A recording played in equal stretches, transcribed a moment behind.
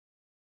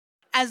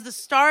as the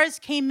stars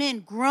came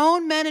in,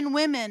 grown men and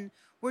women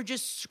were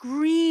just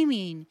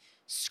screaming,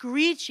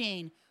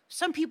 screeching.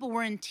 Some people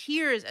were in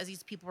tears as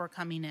these people were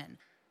coming in.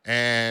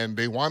 And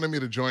they wanted me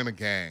to join a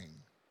gang.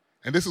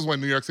 And this is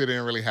when New York City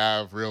didn't really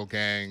have real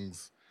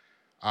gangs.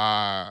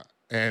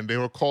 And they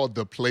were called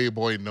the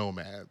Playboy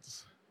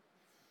Nomads.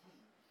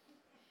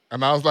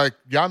 And I was like,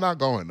 y'all not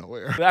going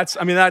nowhere. That's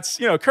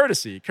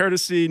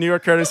courtesy, New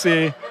York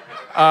courtesy.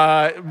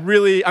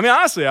 Really,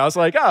 honestly, I was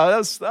like, oh,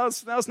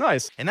 that was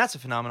nice. And that's a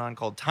phenomenon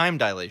called time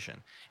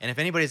dilation. And if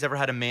anybody's ever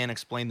had a man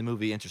explain the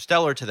movie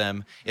Interstellar to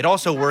them, it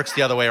also works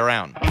the other way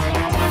around.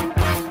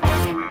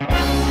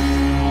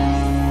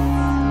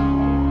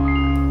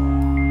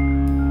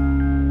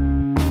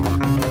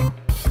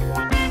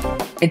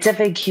 It's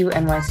FAQ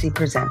NYC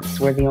Presents,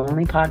 where the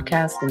only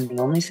podcast in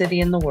the only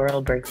city in the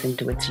world breaks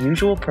into its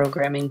usual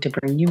programming to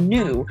bring you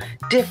new,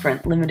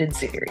 different limited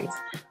series.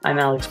 I'm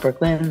Alex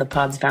Brooklyn, the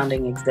pod's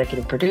founding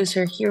executive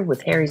producer, here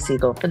with Harry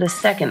Siegel for the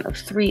second of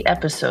 3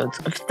 episodes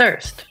of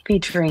Thirst,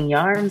 featuring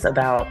yarns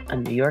about a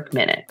New York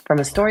minute from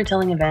a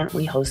storytelling event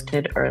we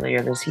hosted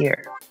earlier this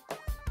year.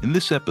 In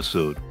this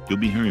episode, you'll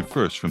be hearing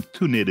first from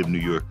 2 native New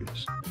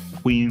Yorkers,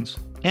 Queens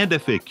and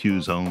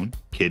FAQ's own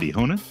Katie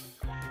Honan,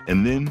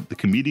 and then the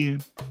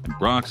comedian and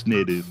Bronx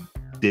native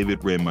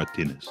David Ray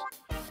Martinez.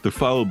 They're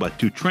followed by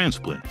 2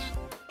 transplants,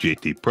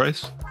 J.T.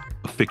 Price,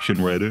 a fiction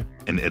writer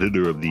and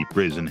editor of the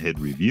Brazen Head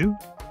Review,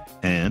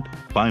 and,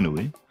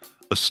 finally,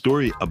 a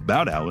story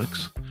about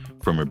Alex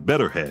from her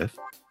better half,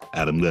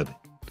 Adam Levy.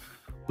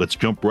 Let's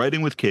jump right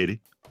in with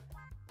Katie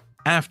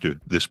after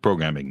this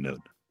programming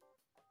note.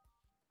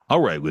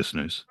 All right,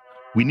 listeners,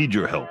 we need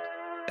your help.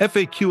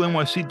 FAQ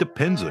NYC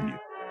depends on you.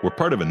 We're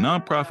part of a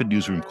nonprofit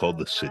newsroom called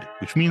The City,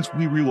 which means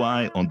we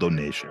rely on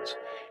donations.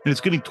 And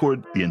it's getting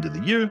toward the end of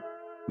the year,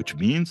 which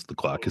means the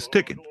clock is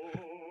ticking.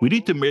 We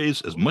need to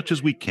raise as much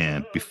as we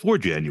can before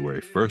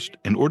January 1st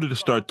in order to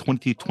start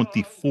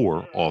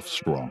 2024 off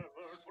strong.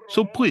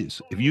 So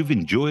please, if you've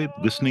enjoyed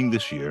listening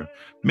this year,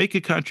 make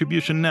a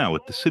contribution now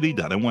at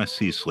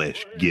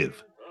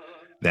thecity.nyc/give.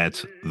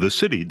 That's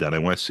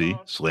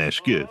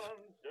thecity.nyc/give.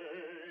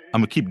 I'm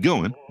going to keep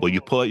going while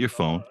you pull out your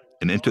phone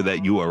and enter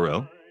that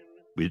URL,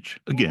 which,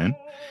 again,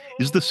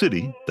 is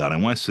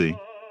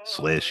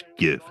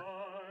thecity.nyc/give.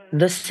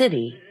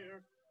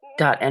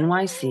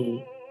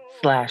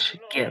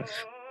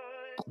 thecity.nyc/give.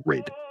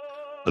 Great.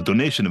 A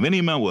donation of any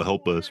amount will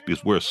help us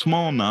because we're a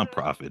small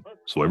nonprofit,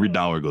 so every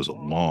dollar goes a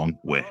long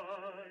way.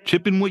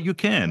 Chip in what you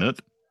can.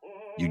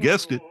 You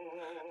guessed it.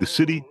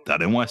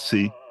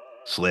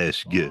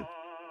 thecity.nyc/give.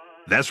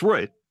 That's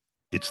right.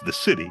 It's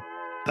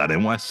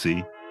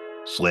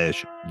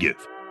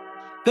thecity.nyc/give.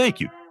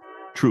 Thank you,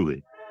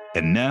 truly.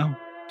 And now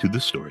to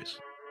the stories.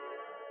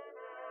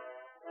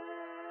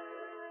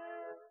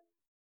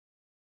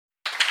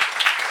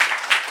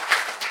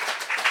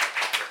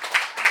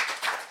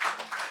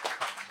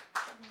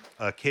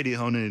 Katie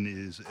Honan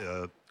is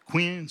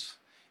Queens,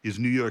 is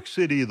New York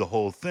City, the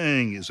whole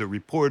thing, is a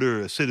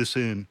reporter, a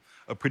citizen,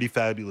 a pretty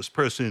fabulous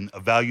person, a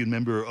valued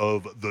member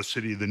of The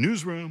City, the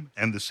newsroom,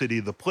 and The City,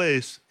 the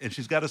place, and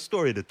she's got a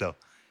story to tell.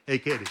 Hey,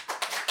 Katie.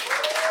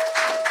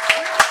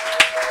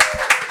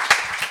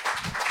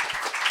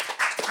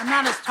 I'm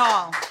not as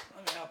tall.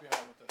 Let me help you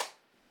out with this.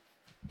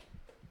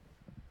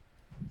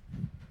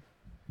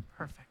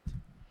 Perfect.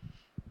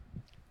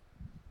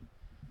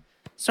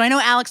 So I know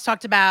Alex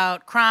talked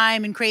about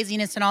crime and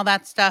craziness and all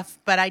that stuff,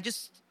 but I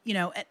just,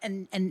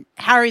 and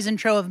Harry's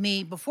intro of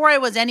me, before I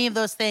was any of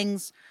those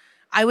things,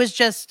 I was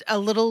just a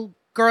little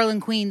girl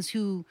in Queens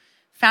who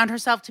found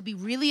herself to be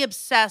really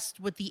obsessed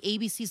with the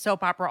ABC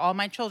soap opera All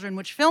My Children,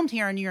 which filmed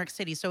here in New York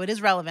City, so it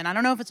is relevant. I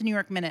don't know if it's a New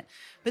York Minute,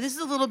 but this is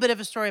a little bit of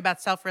a story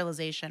about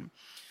self-realization.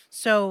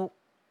 So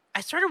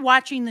I started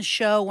watching the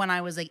show when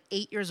I was like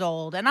 8 years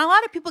old. And a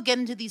lot of people get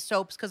into these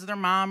soaps because their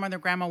mom or their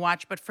grandma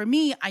watched. But for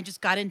me, I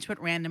just got into it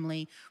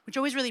randomly, which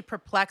always really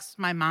perplexed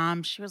my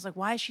mom. She was like,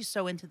 why is she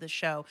so into the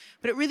show?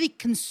 But it really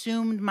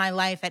consumed my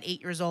life at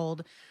 8 years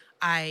old.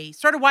 I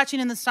started watching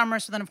in the summer,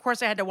 so then, of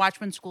course, I had to watch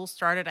when school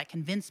started. I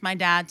convinced my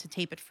dad to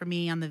tape it for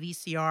me on the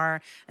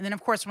VCR. And then,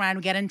 of course, when I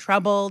would get in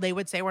trouble, they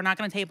would say, we're not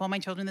going to tape All My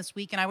Children this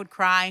week. And I would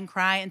cry and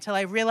cry until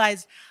I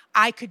realized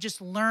I could just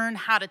learn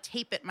how to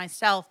tape it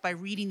myself by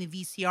reading the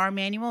VCR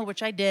manual,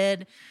 which I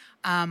did.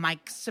 I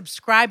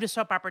subscribed to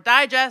Soap Opera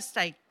Digest.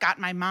 I got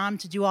my mom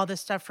to do all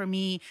this stuff for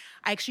me.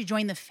 I actually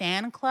joined the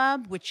fan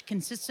club, which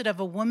consisted of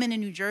a woman in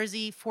New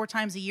Jersey 4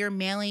 times a year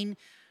mailing,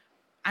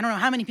 I don't know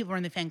how many people were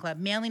in the fan club,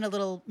 mailing a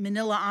little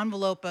manila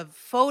envelope of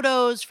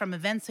photos from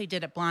events they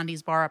did at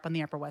Blondie's bar up on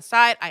the Upper West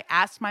Side. I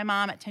asked my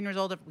mom at 10 years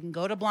old if we can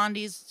go to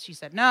Blondie's. She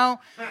said no.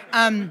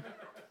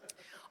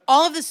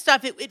 All of this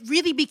stuff, it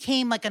really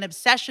became like an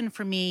obsession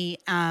for me.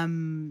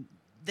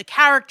 The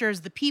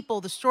characters, the people,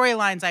 the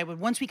storylines,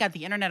 once we got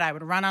the internet, I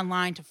would run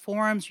online to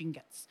forums. You can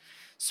get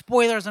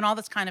spoilers and all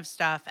this kind of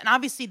stuff. And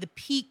obviously the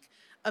peak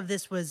of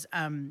this was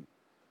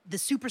the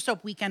Super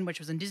Soap weekend, which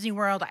was in Disney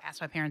World. I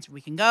asked my parents if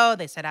we can go.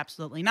 They said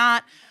absolutely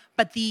not.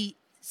 But the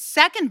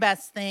second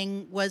best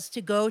thing was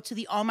to go to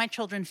the All My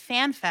Children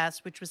Fan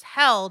Fest, which was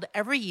held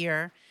every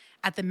year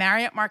at the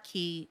Marriott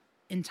Marquis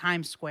in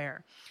Times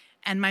Square.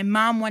 And my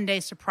mom one day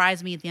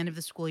surprised me at the end of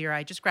the school year.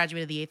 I just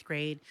graduated the 8th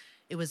grade.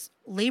 It was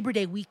Labor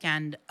Day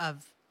weekend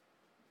of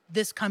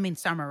this coming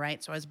summer,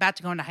 right? So I was about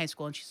to go into high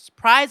school, and she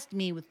surprised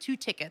me with 2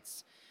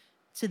 tickets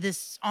to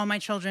this All My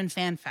Children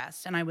Fan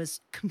Fest, and I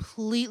was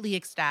completely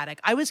ecstatic.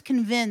 I was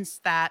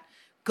convinced that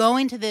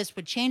going to this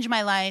would change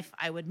my life.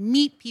 I would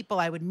meet people.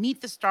 I would meet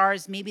the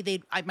stars.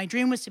 Maybe my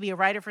dream was to be a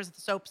writer for the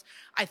soaps.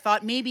 I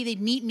thought maybe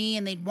they'd meet me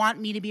and they'd want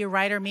me to be a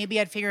writer. Maybe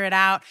I'd figure it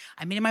out.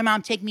 I made my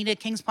mom take me to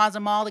Kings Plaza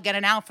Mall to get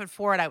an outfit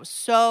for it. I was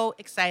so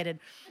excited.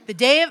 The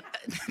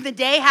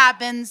day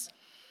happens.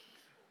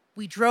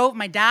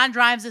 My dad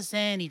drives us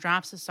in. He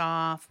drops us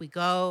off. We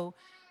go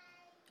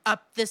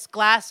up this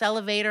glass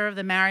elevator of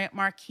the Marriott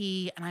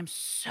Marquis, and I'm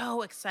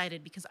so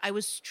excited because I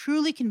was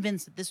truly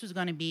convinced that this was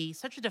going to be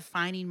such a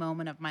defining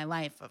moment of my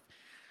life, of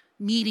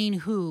meeting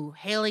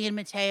Haley and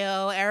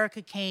Mateo,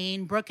 Erica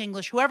Kane, Brooke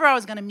English, whoever I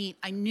was going to meet.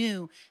 I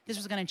knew this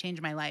was going to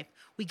change my life.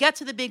 We get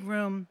to the big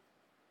room,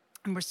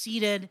 and we're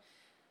seated,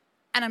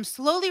 and I'm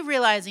slowly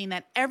realizing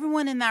that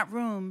everyone in that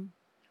room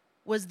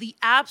was the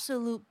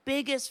absolute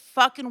biggest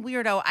fucking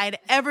weirdo I'd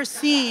ever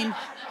seen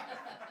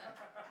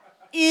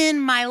in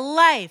my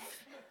life.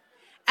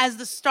 As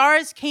the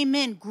stars came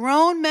in,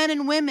 grown men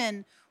and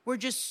women were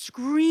just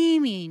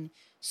screaming,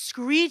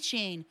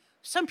 screeching.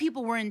 Some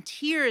people were in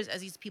tears as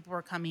these people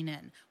were coming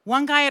in.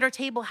 One guy at our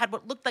table had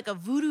what looked like a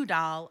voodoo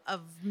doll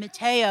of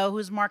Mateo,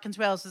 who's Mark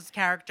Consuelos'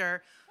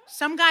 character.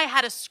 Some guy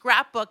had a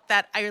scrapbook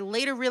that I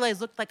later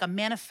realized looked like a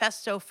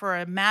manifesto for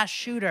a mass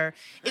shooter.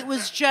 It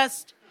was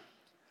just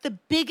the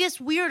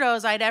biggest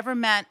weirdos I'd ever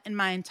met in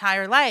my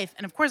entire life.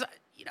 And of course,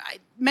 I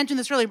mentioned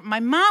this earlier. My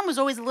mom was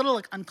always a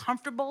little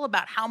uncomfortable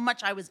about how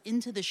much I was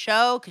into the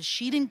show because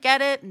she didn't get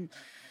it, and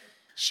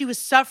she was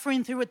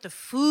suffering through it. The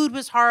food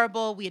was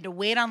horrible. We had to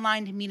wait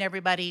online to meet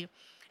everybody.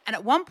 And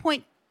at one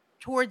point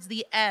towards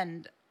the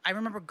end, I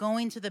remember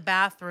going to the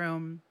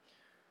bathroom.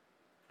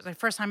 It was my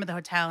first time at the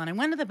hotel, and I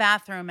went to the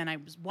bathroom, and I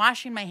was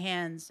washing my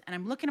hands, and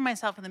I'm looking at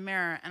myself in the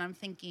mirror, and I'm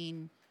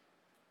thinking,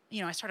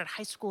 I started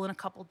high school in a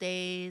couple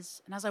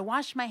days, and as I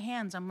washed my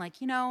hands, I'm like,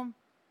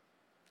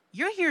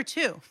 you're here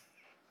too.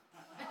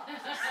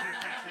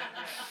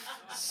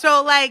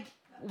 So,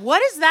 what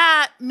does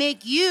that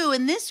make you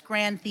in this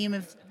grand theme?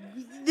 If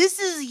this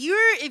is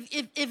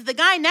if the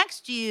guy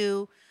next to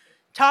you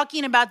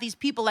talking about these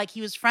people like he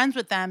was friends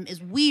with them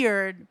is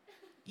weird,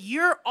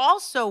 you're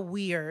also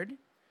weird.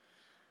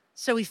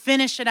 So we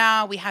finished it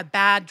out. We had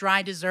bad,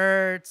 dry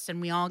desserts, and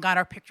we all got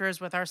our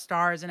pictures with our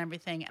stars and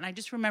everything. And I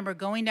just remember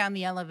going down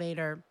the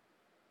elevator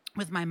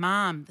with my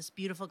mom, this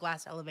beautiful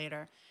glass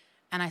elevator,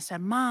 and I said,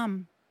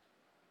 Mom,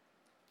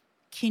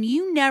 can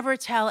you never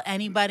tell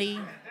anybody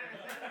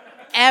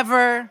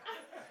ever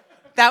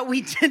that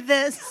we did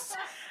this?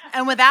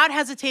 And without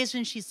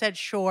hesitation, she said,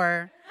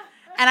 sure.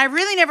 And I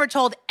really never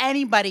told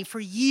anybody for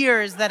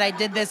years that I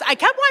did this. I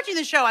kept watching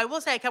the show. I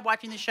will say I kept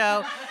watching the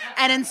show.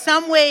 And in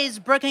some ways,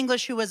 Brooke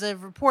English, who was a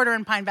reporter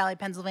in Pine Valley,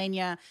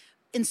 Pennsylvania,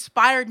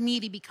 inspired me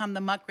to become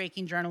the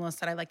muckraking journalist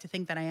that I like to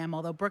think that I am.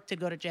 Although Brooke did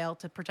go to jail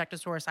to protect a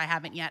source, I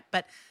haven't yet.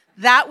 But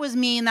that was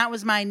me, and that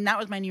was my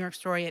New York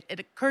story. It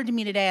occurred to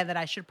me today that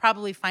I should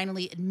probably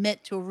finally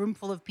admit to a room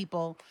full of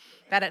people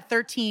that at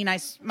 13,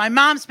 my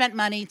mom spent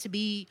money to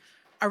be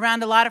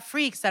around a lot of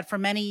freaks that for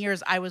many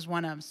years I was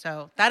one of.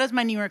 So that is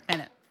my New York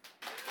Minute.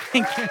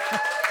 Thank you.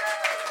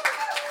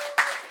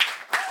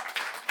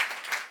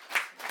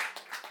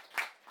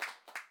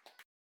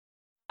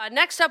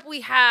 Next up,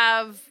 we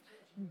have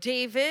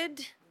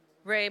David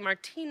Ray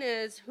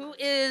Martinez, who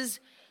is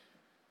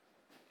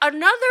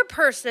another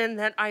person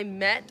that I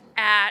met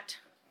at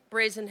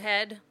Brazen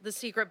Head, the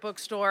secret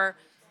bookstore.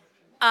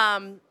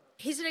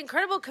 He's an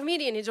incredible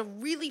comedian. He's a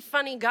really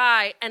funny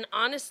guy. And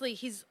honestly,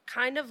 he's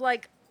kind of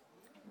like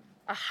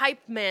a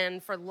hype man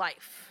for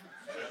life.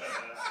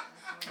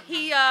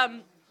 He's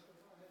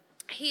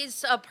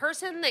a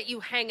person that you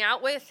hang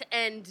out with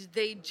and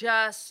they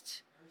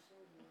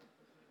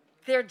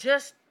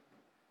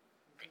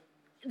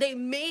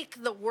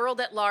make the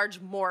world at large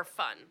more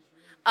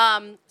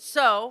fun.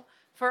 So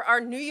for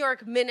our New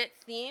York Minute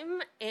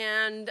theme,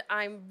 and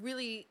I'm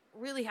really,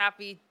 really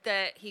happy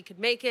that he could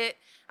make it.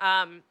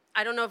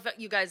 I don't know if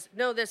you guys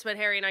know this, but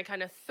Harry and I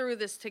kind of threw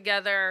this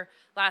together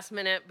last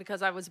minute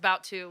because I was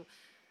about to.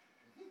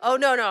 Oh,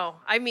 no.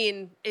 I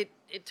mean, it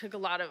took a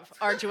lot of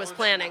arduous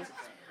planning.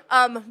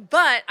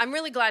 But I'm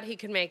really glad he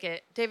could make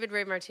it. David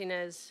Ray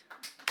Martinez.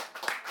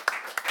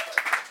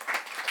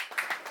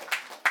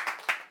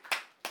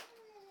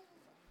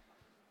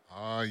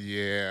 Oh,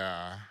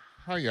 yeah.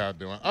 How y'all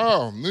doing?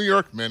 Oh, New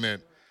York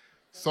Minute.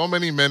 So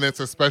many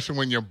minutes, especially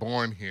when you're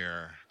born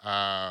here.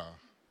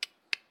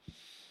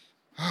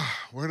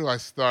 Where do I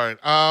start?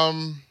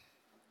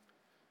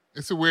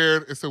 It's a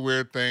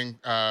weird thing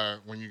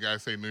when you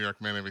guys say New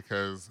York Minute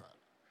because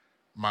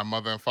my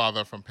mother and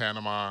father are from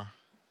Panama,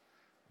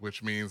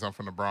 which means I'm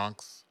from the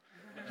Bronx.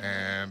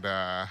 And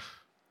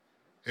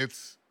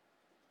it's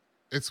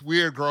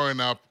weird growing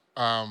up,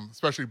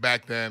 especially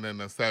back then in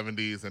the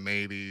 70s and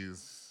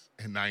 80s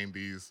and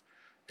 90s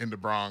in the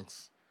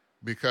Bronx,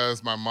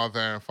 because my mother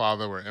and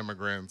father were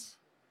immigrants,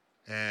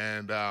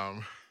 and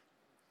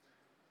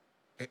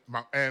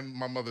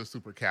my mother's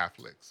super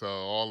Catholic. So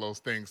all those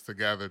things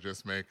together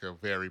just make a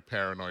very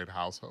paranoid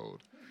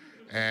household.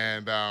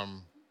 And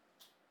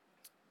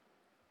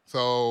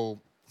so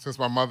since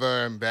my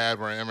mother and dad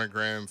were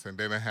immigrants and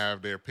didn't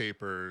have their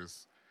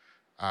papers,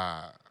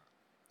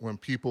 when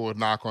people would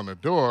knock on the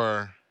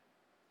door,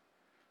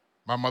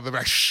 my mother would be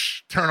like,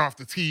 shh, turn off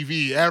the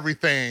TV,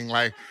 everything.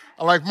 Like,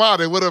 Ma,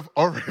 they would have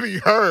already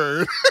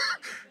heard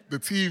the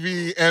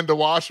TV and the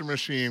washing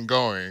machine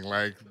going.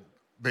 Like,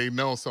 they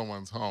know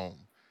someone's home.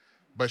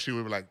 But she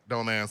would be like,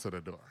 don't answer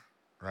the door,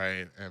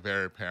 right? And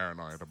very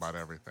paranoid about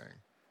everything.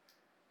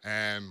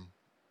 And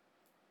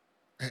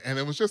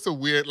it was just a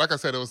weird, like I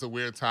said, it was a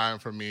weird time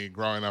for me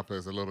growing up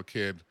as a little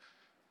kid,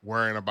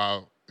 worrying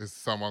about, is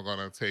someone going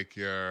to take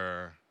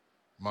your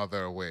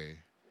mother away?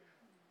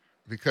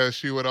 Because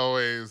she would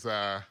always,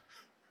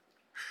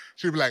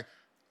 she'd be like,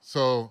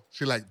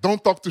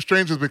 don't talk to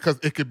strangers because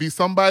it could be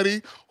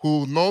somebody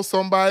who knows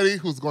somebody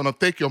who's going to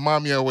take your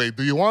mommy away.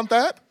 Do you want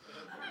that?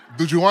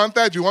 Did you want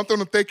that? Do you want them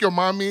to take your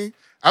mommy?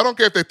 I don't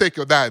care if they take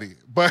your daddy,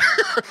 but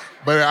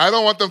I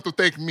don't want them to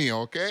take me,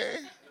 okay?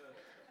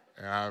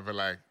 And I'd be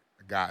like,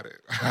 got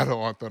it. I don't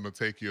want them to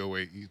take you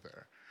away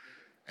either.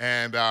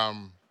 And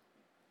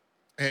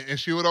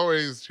she was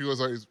always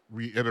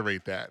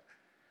reiterate that.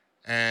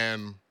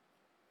 And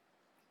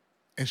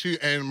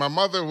my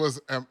mother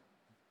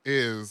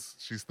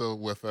she's still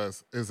with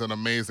us, is an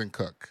amazing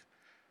cook.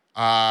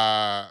 When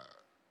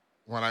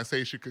I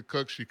say she could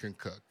cook, she can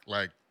cook.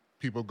 Like,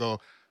 people go,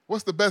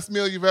 what's the best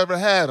meal you've ever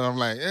had? And I'm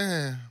like,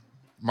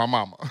 my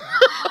mama.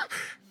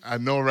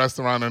 No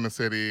restaurant in the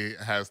city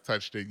has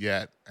touched it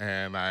yet,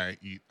 and I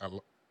eat a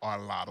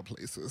lot of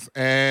places.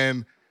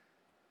 And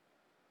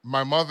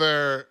my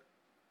mother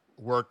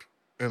worked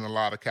in a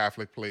lot of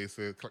Catholic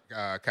places,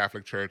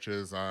 Catholic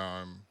churches,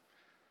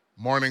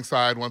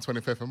 Morningside,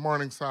 125th and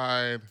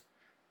Morningside.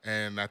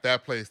 And at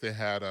that place, they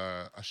had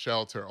a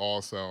shelter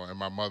also, and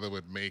my mother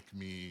would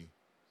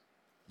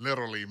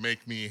literally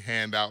make me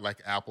hand out like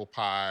apple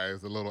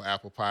pies, the little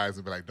apple pies,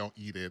 and be like, don't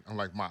eat it. I'm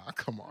like, Ma,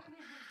 come on.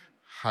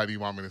 How do you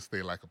want me to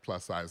stay like a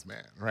plus-size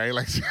man, right?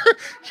 Like,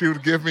 she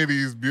would give me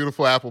these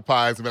beautiful apple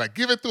pies and be like,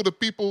 give it to the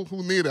people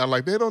who need it. I'm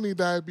like, they don't need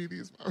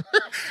diabetes, Mom.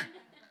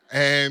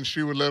 And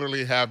she would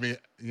literally have me,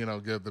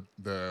 give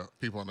the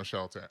people in the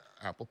shelter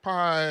apple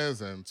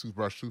pies and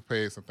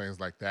toothpaste and things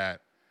like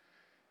that.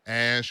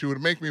 And she would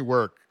make me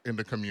work in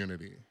the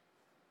community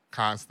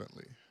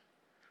constantly.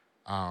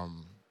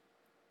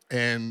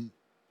 And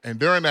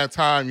during that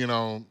time,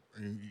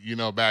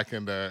 back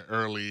in the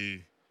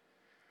early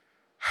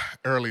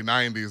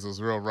 90s, it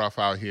was real rough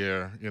out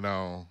here.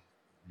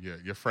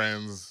 Your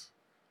friends'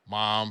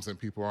 moms and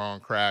people were on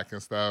crack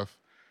and stuff.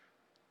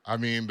 I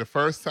mean, the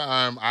first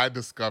time I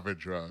discovered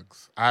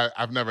drugs,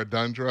 I've never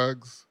done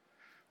drugs,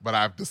 but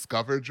I've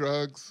discovered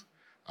drugs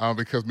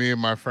because me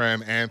and my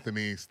friend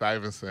Anthony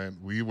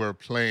Stuyvesant, we were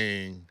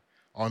playing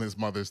on his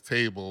mother's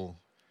table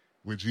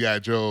with G.I.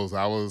 Joes.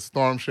 I was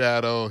Storm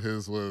Shadow,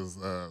 his was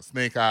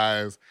Snake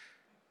Eyes.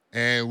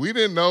 And we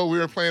didn't know we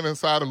were playing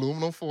inside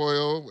aluminum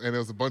foil, and there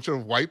was a bunch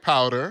of white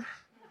powder.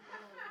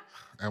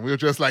 And we were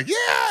just like,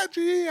 yeah,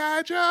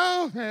 G.I.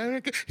 Joe,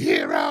 American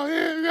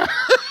hero.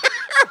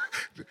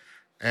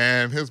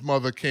 And his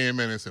mother came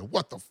in and said,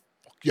 what the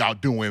fuck y'all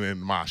doing in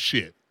my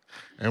shit?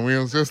 And we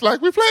was just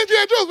like, we playing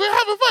G.I. Joes, we're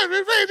having fun,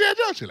 we're playing G.I.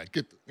 Joes. She like,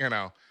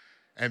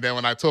 And then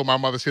when I told my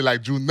mother, she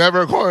like, you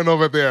never going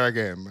over there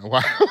again.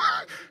 Why?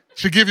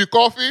 She give you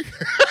coffee?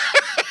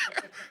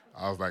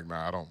 I was like,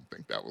 nah, I don't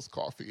think that was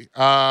coffee.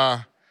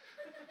 But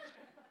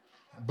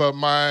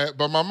my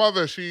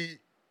mother, she,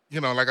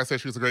 like I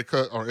said, she was a great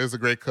cook, or is a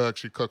great cook.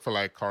 She cooked for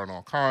like Cardinal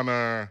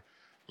O'Connor,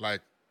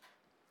 like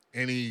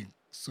any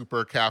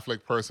super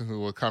Catholic person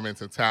who would come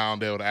into town,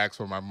 they would ask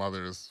for my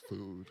mother's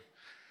food.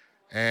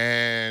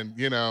 And,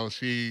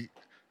 she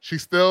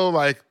still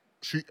like,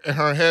 in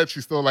her head,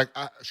 she's still like,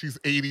 she's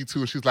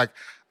 82. She's like,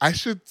 I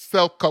should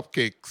sell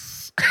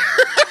cupcakes.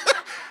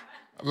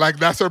 Like,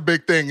 that's her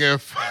big thing.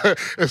 If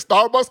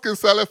Starbucks can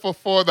sell it for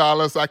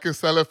 $4, I can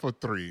sell it for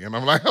 $3. And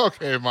I'm like,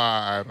 okay,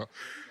 Ma,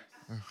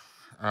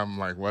 I'm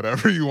like,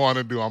 whatever you want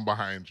to do, I'm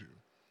behind you.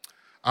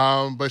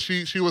 But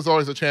she was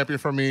always a champion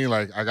for me.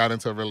 Like, I got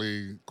into a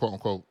really, quote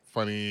unquote,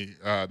 funny,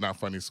 not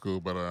funny school,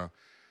 but,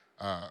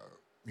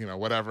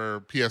 whatever,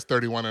 PS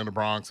 31 in the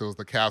Bronx. It was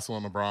the castle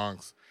in the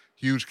Bronx.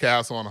 Huge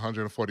castle on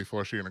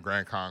 144th Street in the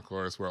Grand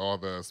Concourse where all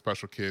the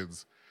special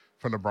kids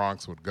from the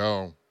Bronx would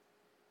go.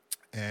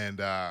 And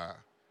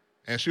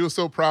she was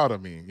so proud of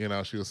me.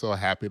 She was so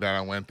happy that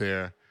I went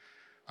there.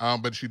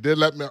 But she did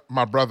let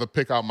my brother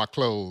pick out my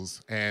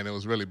clothes, and it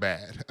was really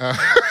bad.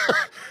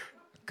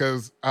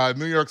 Because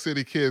New York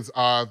City kids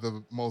are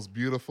the most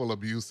beautiful,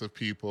 abusive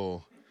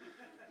people.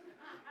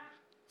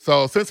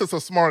 So since it's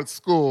a smart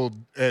school,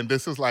 and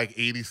this is like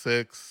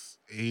 86,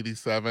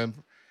 87,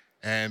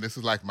 and this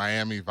is like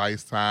Miami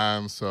Vice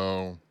time,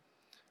 so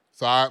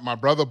my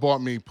brother bought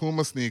me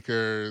Puma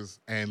sneakers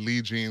and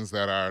Lee jeans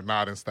that are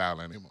not in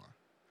style anymore.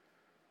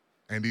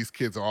 And these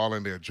kids are all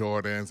in their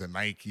Jordans and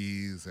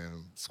Nikes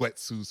and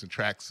sweatsuits and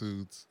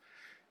tracksuits.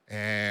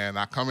 And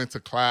I come into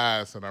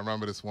class, and I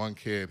remember this one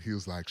kid, he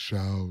was like,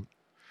 shout,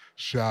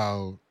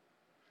 shout,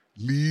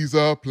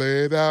 Lisa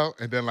played out.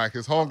 And then like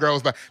his homegirl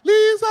was like,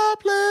 Lisa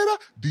played out.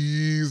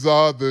 These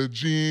are the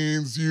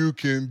jeans you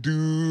can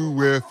do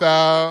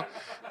without.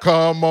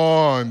 Come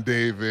on,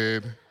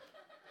 David.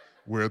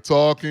 We're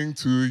talking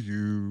to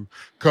you.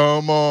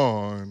 Come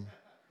on.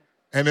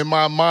 And in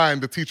my mind,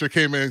 the teacher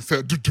came in and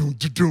said, do-doom,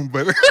 do-doom.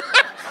 But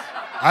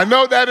I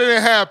know that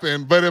didn't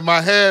happen, but in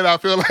my head, I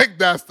feel like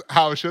that's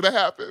how it should have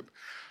happened.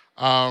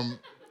 And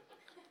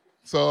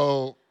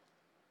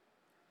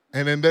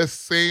in this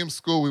same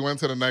school, we went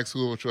to the next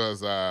school, which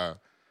was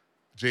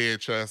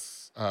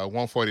JHS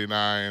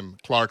 149,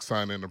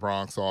 Clarkson in the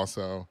Bronx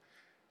also.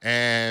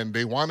 And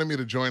they wanted me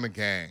to join a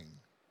gang.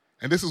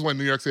 And this is when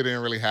New York City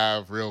didn't really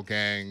have real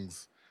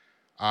gangs.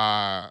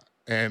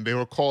 And they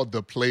were called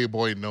the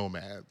Playboy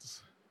Nomads.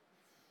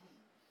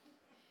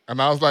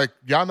 And I was like,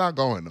 y'all not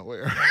going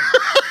nowhere.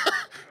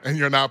 And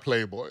you're not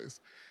Playboys.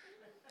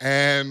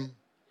 And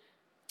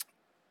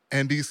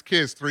these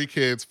kids, 3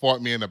 kids,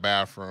 fought me in the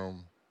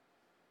bathroom.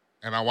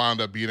 And I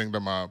wound up beating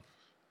them up.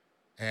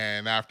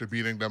 And after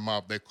beating them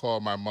up, they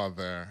called my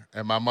mother.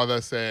 And my mother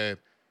said,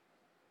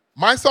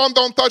 my son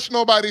don't touch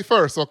nobody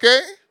first,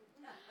 okay?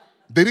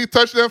 Did he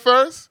touch them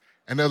first?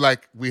 And they're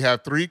like, we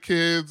have 3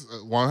 kids.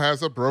 One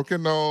has a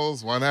broken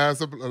nose, one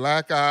has a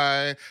black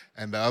eye,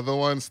 and the other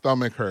one's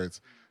stomach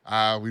hurts.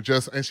 And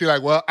she's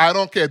like, well, I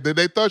don't care. Did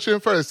they touch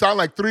him first? It sounds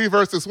like 3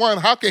 versus 1.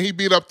 How can he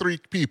beat up 3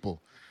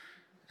 people?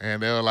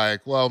 And they were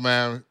like, well,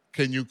 man,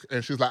 can you?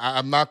 And she's like,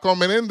 I'm not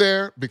coming in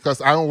there because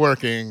I'm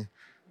working.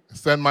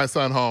 Send my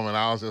son home. And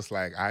I was just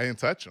like, I didn't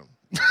touch him.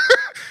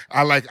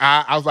 I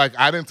was like,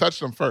 I didn't touch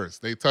them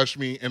first. They touched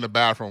me in the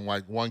bathroom.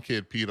 Like one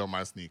kid peed on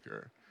my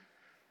sneaker.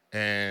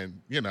 And,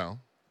 you know,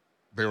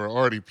 they were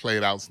already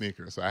played out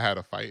sneakers, so I had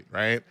a fight,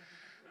 right?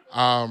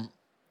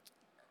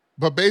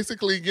 But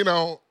basically, you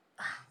know,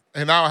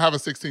 and now I have a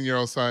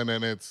 16-year-old son,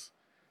 and it's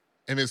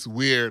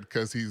weird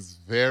because he's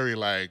very,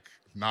 like,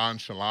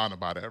 nonchalant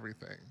about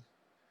everything.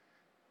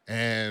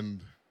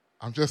 And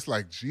I'm just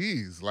like,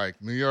 geez,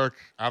 like New York,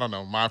 I don't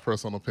know, my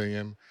personal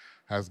opinion,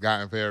 has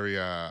gotten very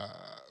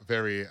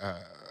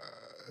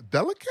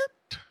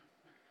delicate,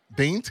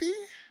 dainty.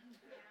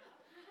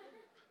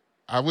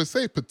 I would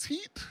say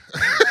petite.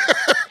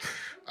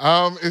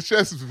 It's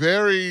just it's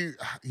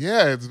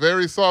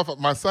very soft.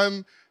 My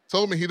son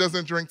told me he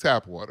doesn't drink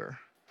tap water.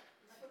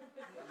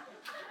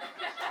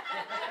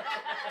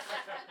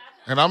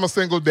 And I'm a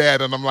single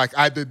dad, and I'm like,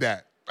 I did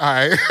that. All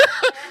right.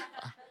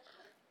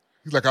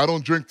 He's like, I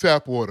don't drink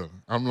tap water.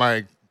 I'm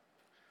like,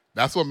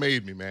 that's what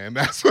made me, man.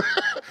 That's what.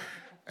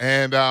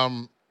 And I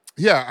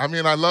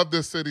mean, I love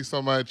this city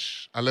so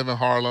much. I live in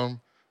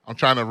Harlem. I'm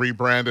trying to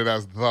rebrand it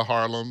as the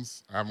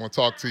Harlems. I'm going to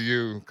talk to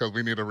you because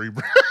we need a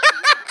rebrand.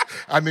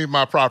 I need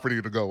my property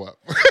to go up.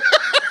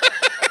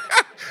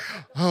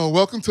 Oh,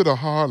 welcome to the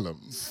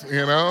Harlems,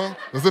 you know?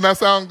 Doesn't that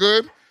sound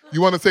good?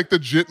 You want to take the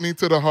jitney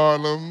to the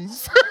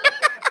Harlems?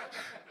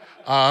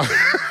 I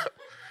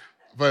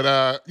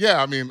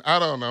mean, I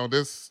don't know.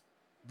 This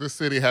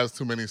city has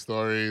too many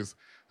stories.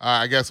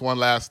 I guess one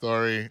last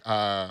story.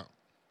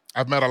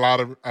 I've met a lot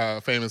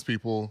of famous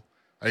people.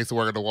 I used to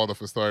work at the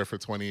Waldorf Astoria for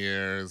 20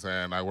 years,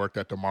 and I worked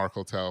at the Mark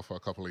Hotel for a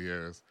couple of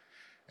years.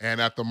 And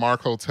at the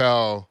Mark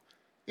Hotel,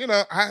 you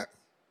know, I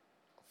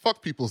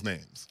fuck people's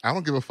names. I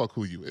don't give a fuck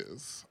who you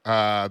is.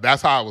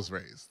 That's how I was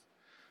raised.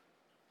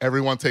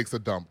 Everyone takes a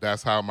dump.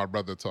 That's how my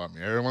brother taught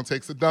me. Everyone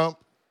takes a dump.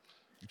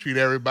 You treat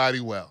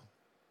everybody well.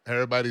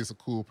 Everybody's a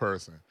cool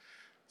person.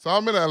 So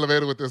I'm in an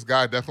elevator with this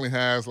guy, definitely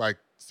has, like,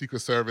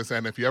 Secret Service,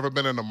 and if you've ever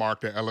been in the Mark,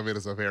 the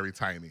elevators are very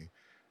tiny.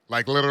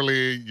 Like,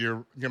 literally,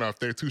 if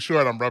they're too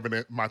short, I'm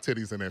rubbing my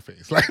titties in their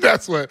face. Like,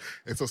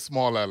 it's a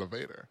small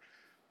elevator.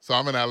 So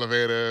I'm in an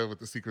elevator with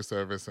the Secret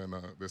Service and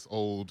this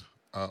old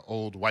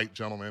white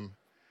gentleman.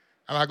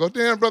 And I go,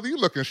 damn, brother, you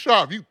looking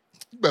sharp. You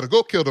better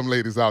go kill them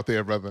ladies out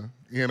there, brother.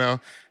 You know?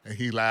 And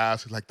he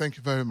laughs. He's like, thank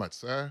you very much,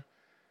 sir.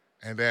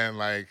 And then,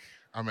 like,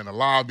 I'm in the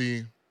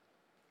lobby,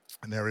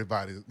 and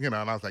everybody, you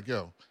know, and I was like,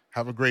 yo,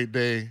 have a great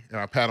day.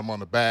 And I pat him on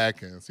the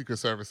back, and Secret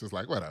Service is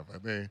like,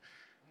 whatever.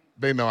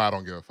 They know I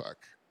don't give a fuck.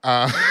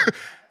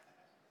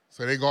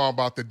 So they go on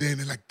about the day, and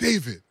they're like,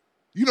 David,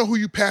 you know who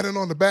you patting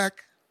on the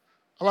back?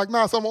 I'm like,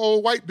 nah, some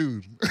old white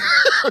dude.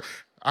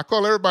 I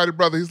call everybody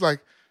brother. He's like,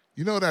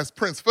 you know that's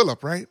Prince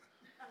Philip, right?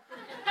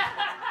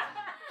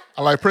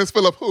 I'm like, Prince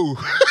Philip who?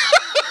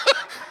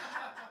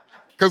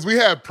 Because we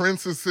had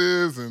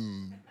princesses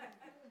and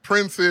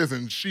princes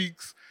and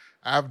sheiks.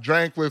 I've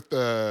drank with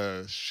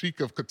the Sheik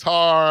of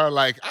Qatar.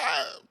 Like,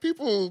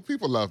 people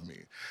love me.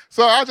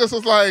 So I just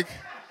was like,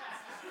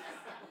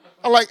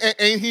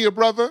 ain't he a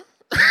brother?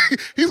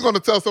 He's going to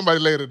tell somebody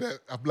later that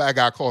a black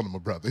guy called him a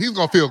brother. He's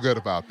going to feel good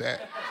about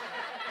that.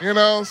 You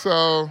know,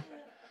 so,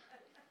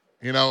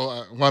 you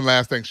know, one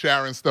last thing.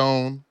 Sharon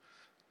Stone,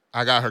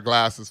 I got her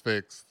glasses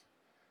fixed.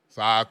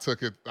 So I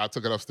took it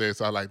upstairs.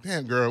 So I was like,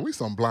 damn, girl, we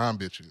some blind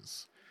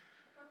bitches.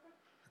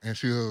 And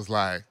she was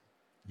like,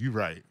 you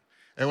right.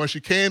 And when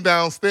she came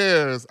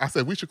downstairs, I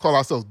said, we should call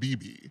ourselves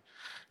BB,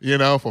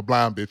 for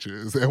blind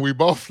bitches. And we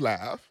both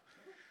laughed.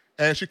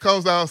 And she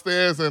comes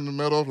downstairs in the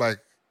middle of like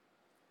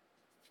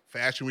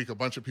Fashion Week, a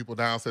bunch of people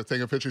downstairs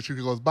taking pictures. She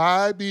goes,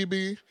 bye,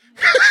 BB.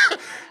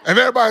 And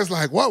everybody's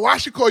like, what? Why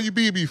she call you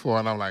BB for?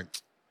 And I'm like,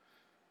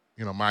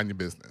 mind your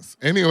business.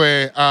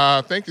 Anyway,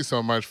 thank you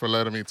so much for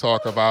letting me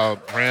talk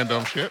about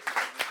random shit.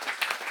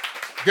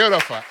 Give it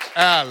up for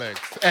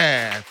Alex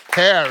and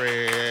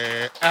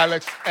Harry.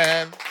 Alex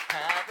and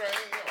Harry.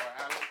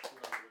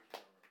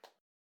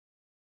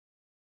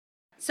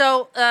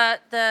 So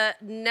the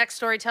next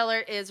storyteller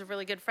is a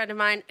really good friend of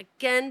mine.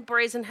 Again,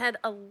 Brazen Head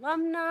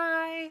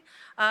alumni.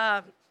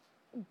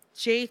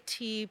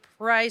 J.T.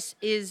 Price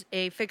is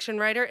a fiction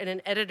writer and an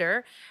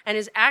editor and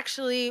is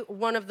actually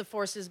one of the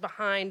forces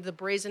behind the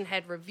Brazen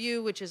Head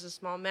Review, which is a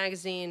small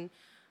magazine.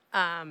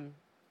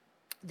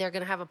 They're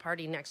going to have a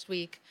party next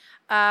week.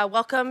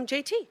 Welcome,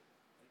 J.T.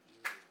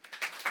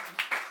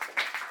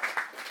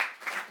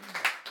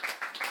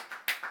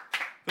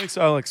 Thanks,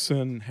 Alex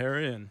and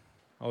Harry and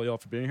all y'all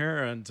for being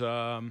here. And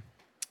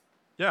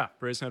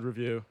Brazen Head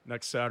Review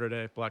next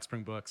Saturday, Black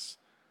Spring Books,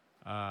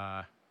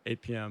 8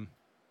 p.m.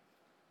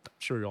 I'm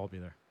sure you'll all be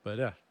there. But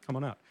yeah, come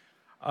on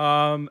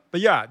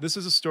out. This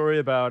is a story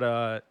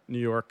about New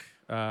York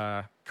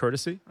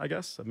courtesy, I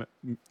guess. I'm at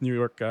New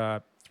York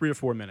 3 or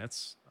 4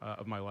 minutes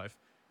of my life.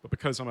 But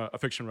because I'm a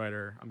fiction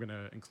writer, I'm going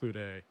to include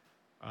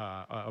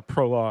a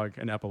prologue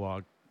and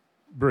epilogue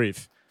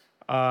brief.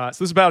 So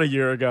this is about a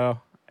year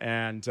ago,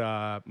 and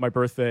my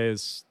birthday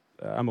is,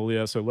 I'm a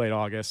Leo, so late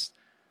August.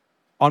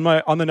 On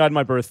the night of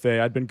my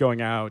birthday, I'd been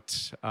going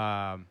out.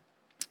 I'd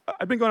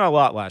been going out a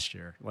lot last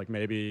year, like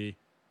maybe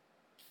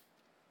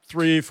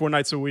 3-4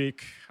 nights a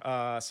week,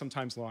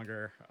 sometimes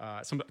longer,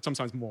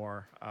 sometimes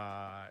more,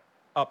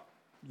 up,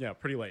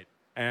 pretty late.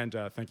 And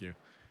thank you.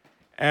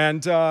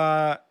 And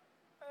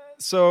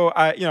so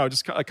I,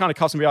 just kind of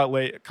accustomed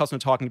to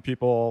talking to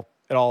people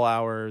at all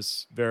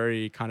hours,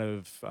 very kind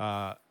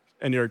of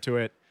inured to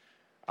it.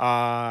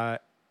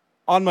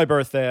 On my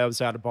birthday, I was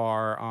at a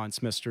bar on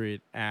Smith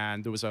Street,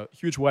 and there was a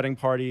huge wedding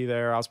party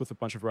there. I was with a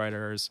bunch of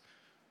writers.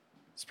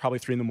 It's probably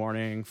 3 in the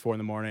morning, 4 in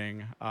the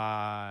morning.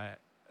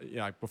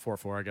 Before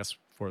 4, I guess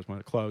 4 is when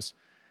it closed.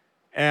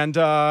 And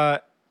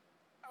at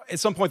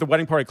some point, the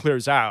wedding party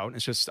clears out.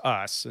 It's just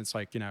us. It's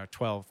like,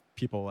 12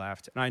 people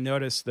left. And I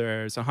noticed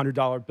there's a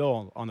 $100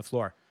 bill on the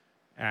floor.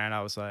 And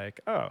I was like,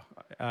 oh.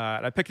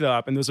 And I picked it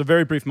up, and there was a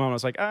very brief moment. I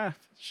was like, I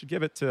should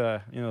give it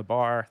to, the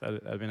bar.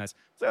 That'd be nice.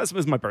 So this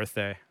was my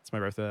birthday. It's my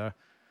birthday.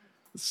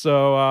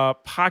 So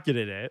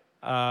pocketed it.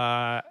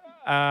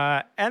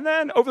 And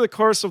then over the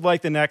course of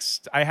like the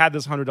next, I had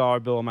this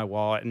 $100 bill in my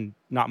wallet and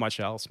not much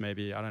else,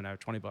 maybe, I don't know,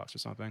 $20 or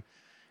something.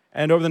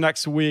 And over the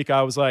next week,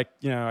 I was like,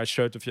 I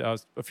showed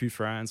a few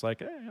friends, like,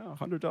 hey,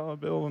 $100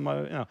 bill in my,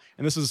 and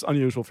this is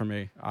unusual for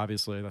me,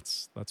 obviously.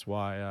 That's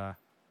why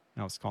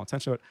I was calling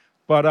attention to it.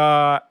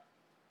 But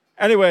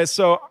anyway,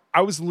 so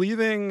I was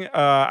leaving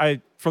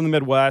from the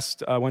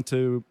Midwest. I went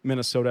to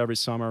Minnesota every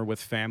summer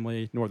with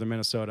family, northern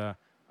Minnesota,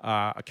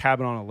 a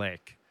cabin on a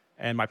lake.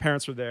 And my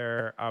parents were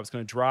there. I was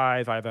going to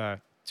drive. I have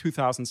a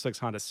 2006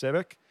 Honda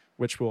Civic,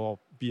 which will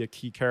be a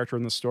key character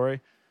in the story.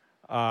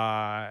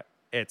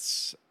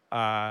 It's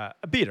a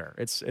beater.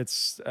 It's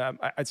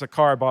a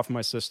car I bought from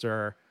my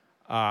sister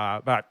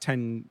about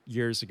 10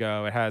 years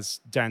ago. It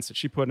has dents that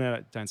she put in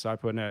it, dents I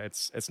put in it.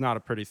 It's not a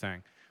pretty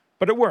thing,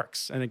 but it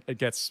works and it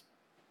gets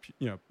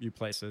you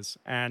places.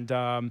 And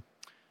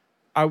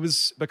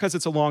because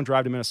it's a long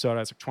drive to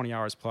Minnesota, it's like 20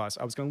 hours plus.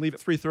 I was going to leave at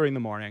 3:30 in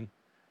the morning.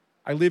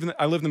 I live in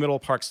the middle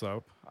of Park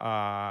Slope.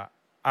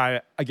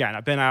 I've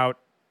been out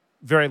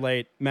very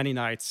late many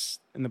nights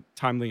in the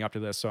time leading up to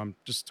this, so I'm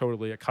just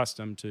totally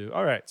accustomed to,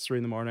 all right, it's 3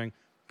 in the morning,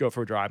 go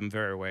for a drive, I'm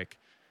very awake.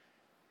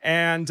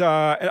 And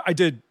I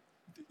did,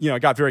 I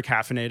got very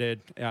caffeinated.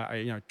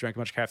 I drank a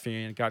bunch of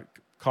caffeine, got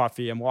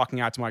coffee. I'm walking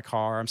out to my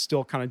car. I'm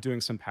still kind of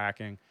doing some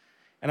packing.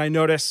 And I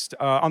noticed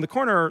on the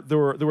corner, there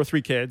were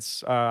 3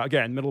 kids.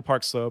 Again, middle of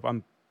Park Slope.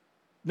 I'm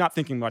not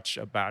thinking much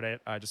about it.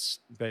 I just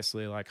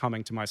basically like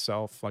humming to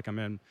myself, like I'm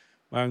in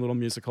my own little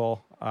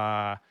musical.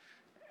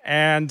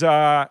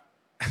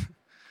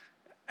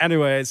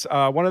 Anyways,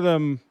 one of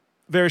them,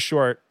 very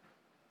short,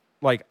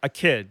 like a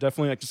kid,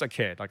 definitely like just a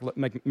kid. Like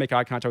make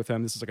eye contact with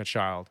him. This is like a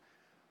child.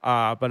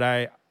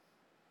 But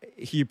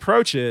he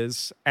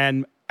approaches,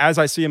 and as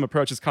I see him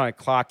approach, it's kind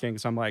of clocking.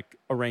 So I'm like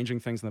arranging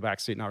things in the back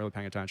seat, not really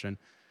paying attention,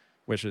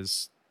 which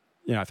is,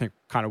 I think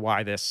kind of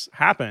why this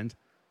happened.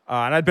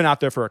 And I'd been out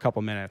there for a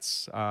couple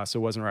minutes, so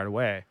it wasn't right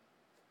away.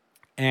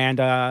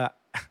 And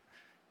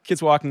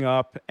kid's walking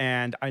up,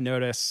 and I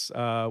notice,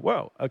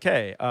 whoa,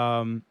 okay.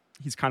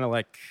 He's kind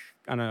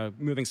of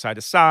moving side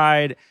to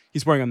side.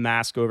 He's wearing a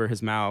mask over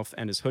his mouth,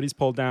 and his hoodie's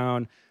pulled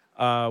down,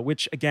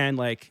 which, again,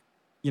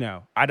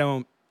 I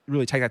don't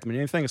really take that to mean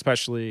anything,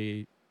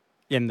 especially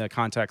in the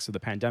context of the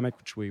pandemic,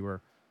 which we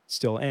were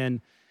still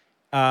in.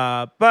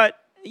 But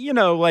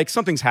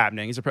something's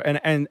happening.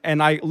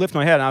 And I lift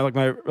my head, and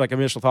my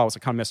initial thought was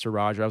kind of Mr.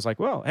 Roger. I was like,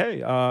 well,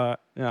 hey, how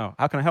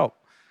can I help?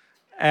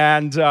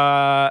 And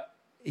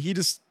he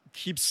just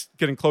keeps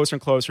getting closer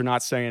and closer,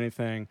 not saying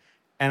anything.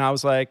 And I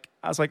was like,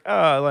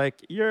 oh,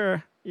 like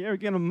you're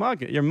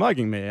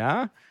mugging me,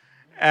 huh?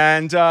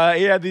 And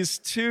he had these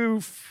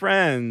two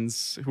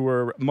friends who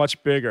were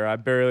much bigger. I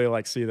barely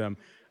like see them,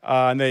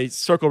 and they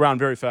circle around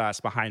very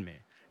fast behind me.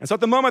 And so at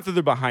the moment that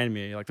they're behind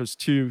me, like there's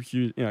two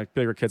huge,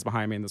 bigger kids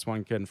behind me and this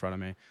one kid in front of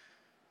me.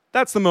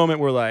 That's the moment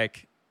where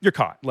like you're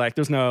caught. Like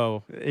there's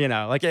no, you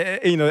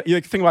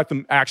think about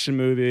the action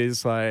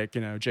movies, like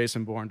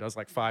Jason Bourne does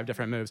like 5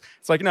 different moves.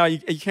 It's like no,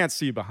 you can't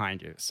see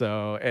behind you,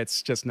 so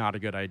it's just not a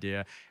good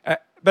idea.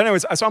 But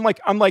anyways, so I'm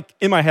like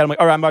in my head, I'm like,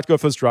 all right, I'm about to go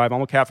for this drive.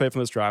 I'm a cafe for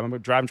this drive. I'm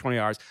driving 20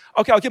 hours.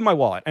 Okay, I'll give them my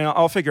wallet and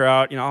I'll figure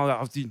out,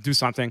 I'll do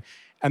something.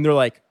 And they're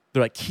like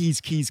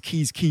keys.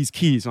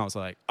 And I was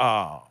like,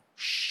 oh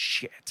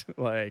shit!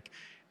 Like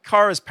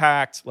car is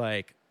packed,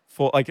 like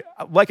full,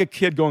 like a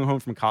kid going home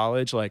from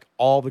college. Like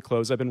all the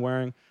clothes I've been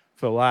wearing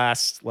for the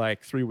last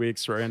like 3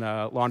 weeks are in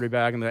a laundry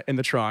bag in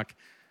the trunk,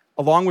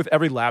 along with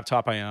every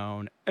laptop I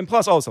own, and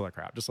plus all this other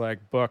crap, just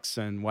like books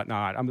and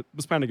whatnot. I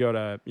was planning to go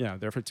to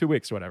there for 2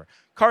 weeks or whatever.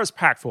 Car is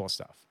packed full of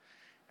stuff,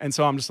 and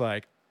so I'm just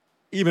like,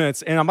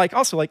 and I'm like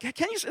also like,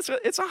 can you? It's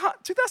a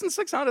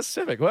 2006 Honda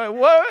Civic.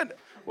 What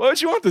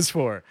would you want this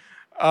for?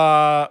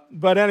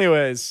 But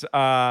anyways,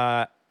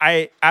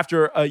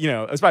 after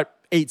it was about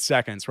 8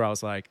 seconds where I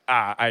was like,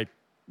 I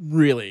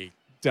really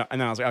don't.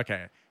 And then I was like,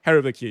 okay, hand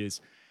over the keys.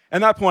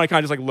 And at that point, I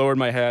kind of just like lowered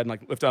my head and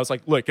like lifted. I was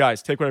like, look,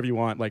 guys, take whatever you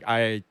want. Like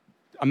I'm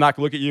not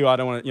gonna look at you. I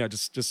don't want to,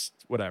 just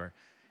whatever.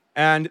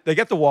 And they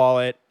get the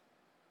wallet,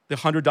 the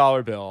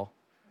 $100 bill.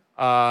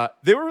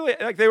 They were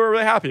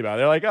really happy about it.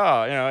 They're like,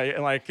 oh,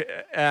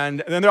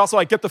 and then they're also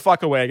like, get the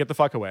fuck away.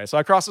 So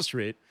I cross the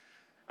street.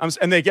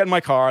 And they get in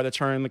my car, they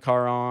turn the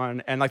car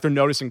on, and like they're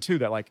noticing too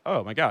that like,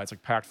 oh my god, it's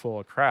like packed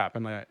full of crap,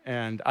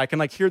 and I can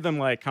like hear them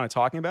like kind of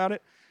talking about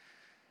it,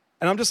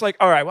 and I'm just like,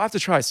 all right, we'll have to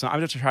try some. I'm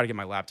going to try to get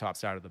my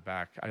laptops out of the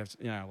back. I have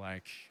to,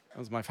 like it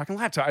was my fucking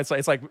laptop.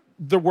 It's like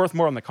they're worth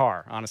more in the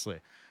car, honestly,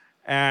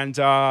 and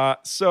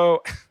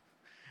so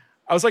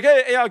I was like,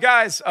 hey,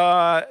 guys,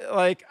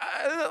 the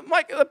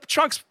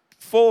trunk's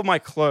full of my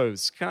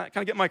clothes. Can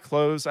I get my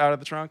clothes out of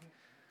the trunk?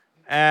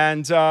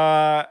 And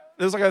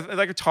there's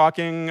like a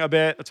talking,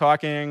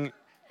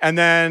 and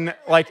then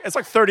like it's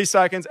like 30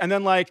 seconds, and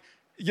then like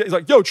he's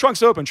like, yo,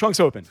 trunk's open.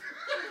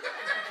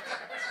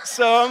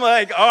 So I'm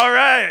like, all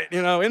right,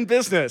 in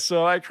business.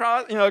 So I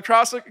go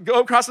across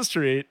the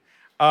street.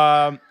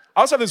 I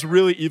also have this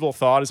really evil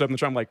thought as I open the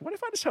trunk. I'm like, what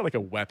if I just had like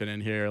a weapon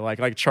in here,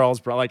 like Charles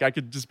Brown? Like I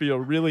could just be a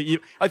really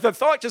evil. Like the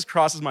thought just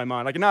crosses my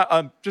mind.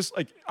 Like just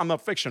like I'm a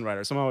fiction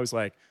writer, so I'm always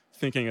like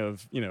thinking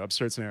of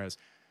absurd scenarios.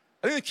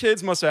 I think the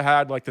kids must have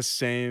had like the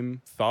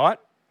same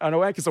thought in a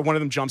way, because one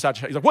of them jumps out.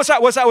 He's like, what's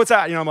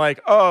that? I'm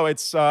like, oh,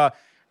 it's, and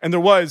there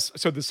was,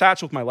 so the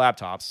satchel with my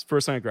laptops,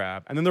 first thing I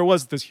grabbed, and then there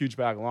was this huge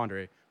bag of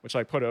laundry, which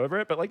I put over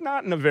it, but like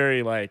not in a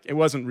very, like, it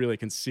wasn't really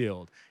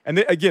concealed. And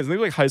they were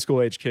like high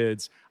school age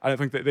kids. I don't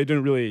think that they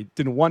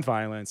didn't want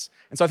violence.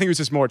 And so I think it was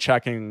just more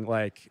checking,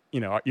 like,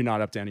 you're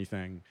not up to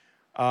anything.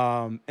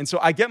 And so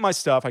I get my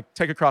stuff, I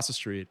take it across the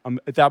street.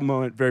 I'm at that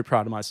moment very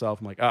proud of myself.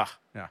 I'm like, yeah.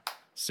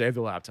 Save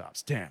the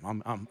laptops.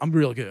 Damn, I'm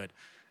real good.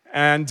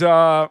 And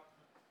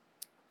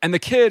the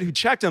kid who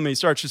checked on me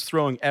starts just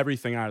throwing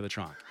everything out of the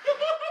trunk.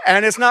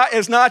 And it's not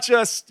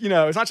just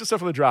stuff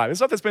for the drive. It's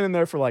stuff that's been in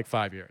there for like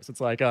 5 years.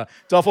 It's like a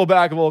duffel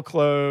bag of old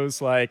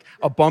clothes, like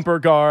a bumper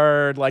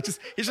guard, like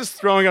he's just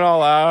throwing it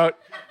all out.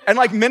 And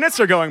like minutes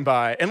are going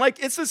by. And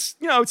like it's this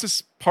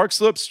Park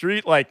Slope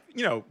street, like,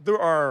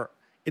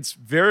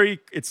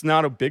 it's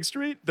not a big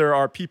street. There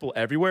are people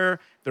everywhere.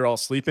 They're all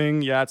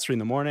sleeping. Yeah, it's 3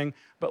 a.m.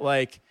 But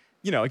like,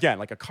 again,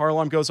 like a car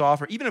alarm goes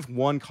off, or even if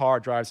one car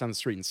drives down the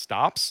street and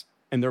stops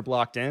and they're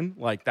blocked in,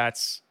 like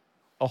that's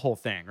a whole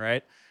thing,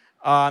 right?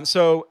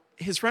 So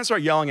his friends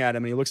start yelling at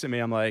him, and he looks at me.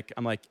 I'm like,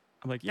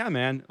 yeah,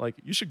 man, like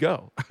you should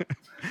go.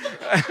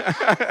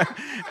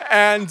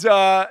 And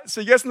so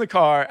he gets in the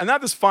car, and I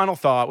have this final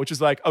thought, which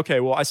is like, okay,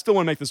 well, I still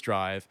want to make this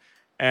drive,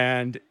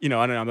 and I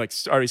don't know, I'm like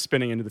already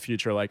spinning into the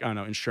future, like I don't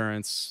know,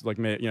 insurance, like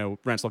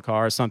rental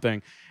car or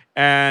something,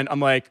 and I'm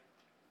like.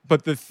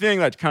 But the thing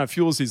that kind of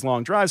fuels these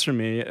long drives for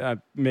me,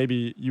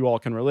 maybe you all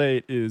can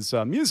relate, is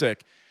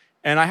music.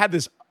 And I had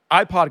this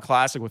iPod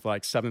Classic with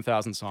like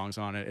 7,000 songs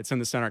on it. It's in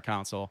the center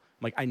console.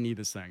 I'm like, I need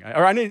this thing.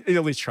 I need to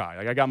at least try.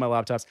 Like I got my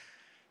laptops.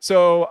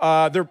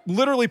 So they're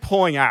literally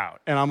pulling out.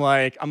 And I'm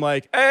like,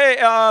 hey,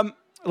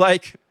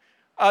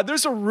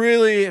 it's a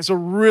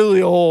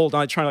really old,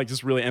 I'm trying to like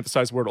just really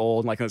emphasize the word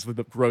old, and like that's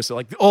the gross,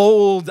 like the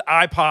old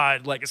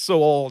iPod, like it's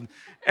so old.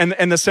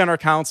 And the center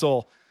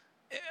console,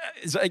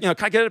 can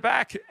I get it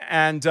back?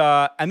 And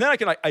then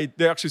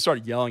they actually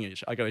started yelling at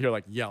each other. I could hear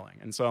like yelling.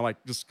 And so I'm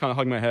like, just kind of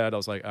hugging my head. I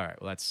was like, all right,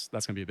 well, that's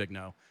going to be a big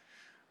no.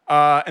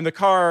 And the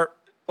car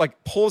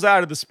like pulls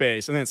out of the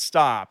space, and then it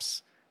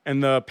stops.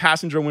 And the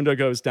passenger window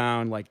goes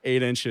down like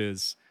 8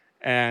 inches.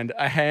 And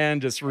a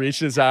hand just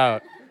reaches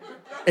out,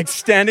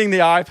 extending the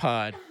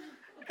iPod.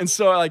 And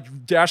so I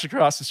like dash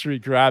across the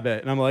street, grab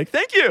it. And I'm like,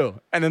 thank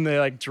you. And then they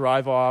like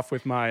drive off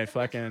with my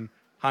fucking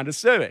Honda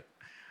Civic.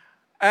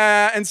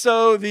 And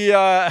so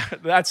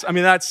that's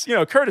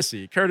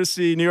courtesy,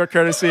 New York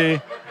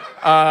courtesy.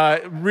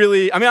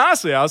 Really, I mean,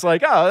 honestly, I was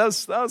like, oh,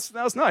 that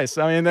was nice.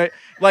 I mean,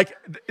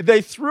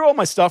 they threw all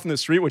my stuff in the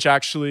street, which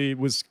actually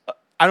was,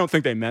 I don't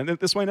think they meant it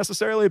this way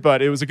necessarily,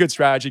 but it was a good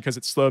strategy because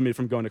it slowed me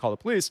from going to call the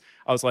police.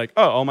 I was like,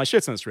 oh, all my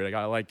shit's in the street. I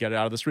gotta get it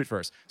out of the street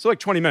first. So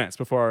 20 minutes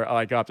before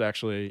I got up to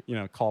actually,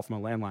 call from a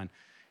landline.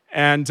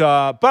 And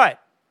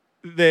but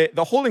the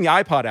holding the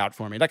iPod out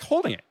for me,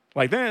 holding it,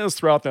 then it was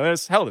throw out there, they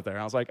just held it there.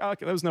 I was like, oh,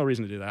 okay, there was no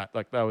reason to do that.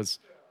 That was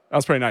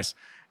pretty nice.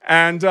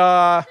 And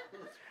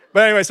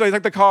but anyway, so they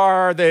took the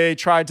car. They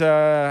tried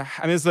to.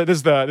 I mean, this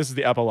is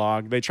the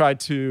epilogue. They tried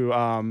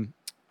to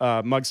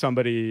mug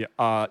somebody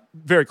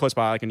very close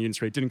by, in Union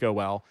Street. Didn't go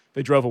well.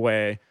 They drove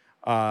away,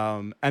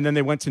 and then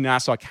they went to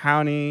Nassau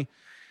County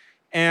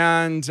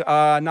and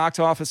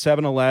knocked off a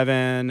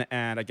 7-Eleven.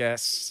 And I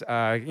guess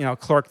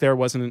clerk there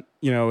wasn't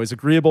as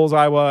agreeable as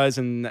I was,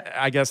 and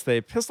I guess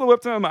they pistol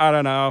whipped him. I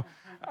don't know.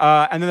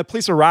 And then the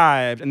police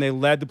arrived, and they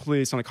led the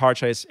police on a car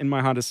chase in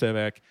my Honda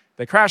Civic.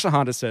 They crashed the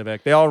Honda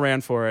Civic. They all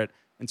ran for it.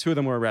 And 2 of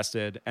them were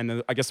arrested,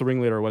 and I guess the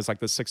ringleader was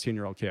this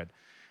 16-year-old kid,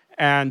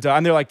 and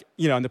they're like,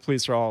 and the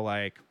police are all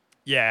like,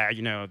 yeah,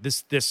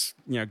 this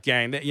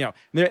gang,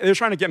 they're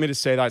trying to get me to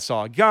say that I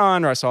saw a gun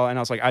and I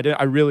was like,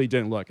 I really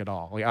didn't look at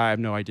all, I have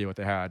no idea what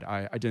they had,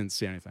 I didn't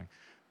see anything,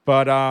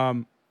 but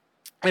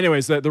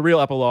anyways, the real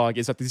epilogue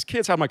is that these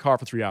kids had my car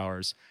for 3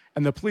 hours,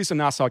 and the police in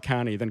Nassau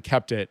County then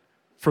kept it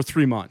for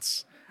 3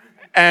 months,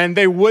 and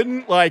they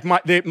wouldn't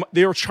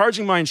they were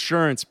charging my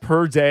insurance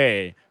per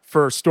day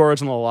for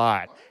storage on the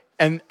lot.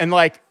 And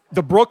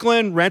the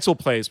Brooklyn rental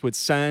place would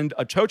send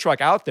a tow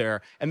truck out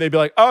there, and they'd be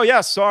like, "Oh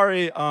yeah,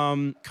 sorry,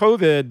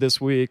 COVID this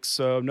week,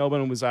 so no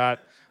one was at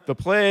the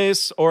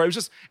place." Or it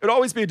would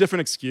always be a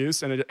different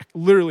excuse, and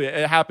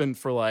it happened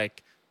for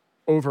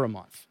over a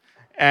month,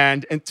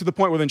 and to the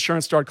point where the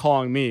insurance started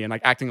calling me and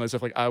acting as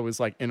if I was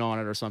in on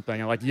it or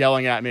something, and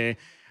yelling at me,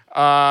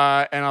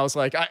 and I was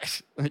like, I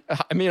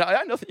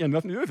had nothing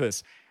to do with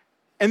this.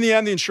 In the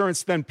end, the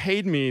insurance then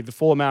paid me the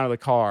full amount of the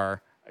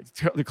car.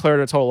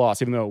 Declared a total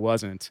loss, even though it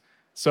wasn't.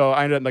 So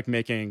I ended up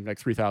making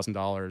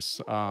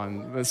 $3,000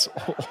 on this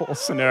whole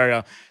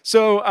scenario.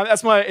 So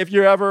that's my. If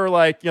you're ever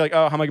you're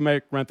oh, how am I gonna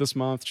make rent this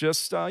month?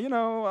 Just get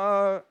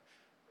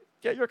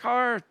your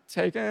car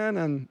taken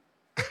and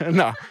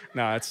no,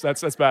 that's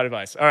bad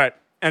advice. All right.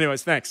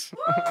 Anyways, thanks.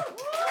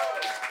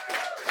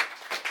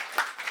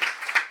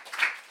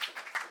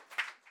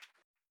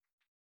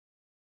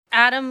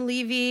 Adam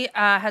Levy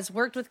has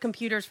worked with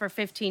computers for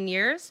 15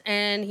 years,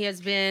 and he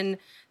has been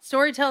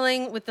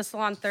storytelling with the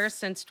Salon Thirst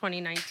since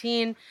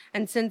 2019.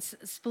 And since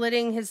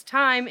splitting his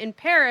time in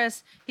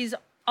Paris, he's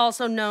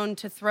also known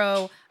to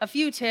throw a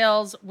few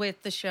tales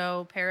with the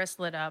show Paris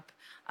Lit Up,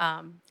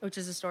 which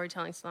is a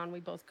storytelling salon we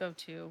both go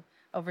to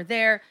over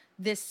there.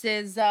 This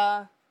is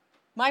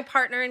my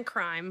partner in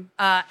crime,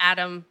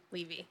 Adam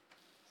Levy.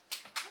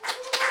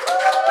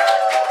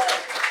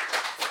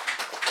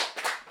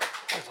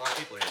 There's a lot of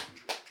people here.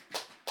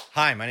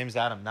 Hi, my name is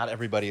Adam. Not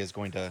everybody is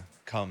going to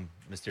come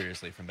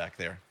mysteriously from back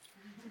there.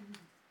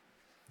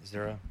 Is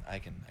there I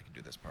can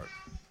do this part.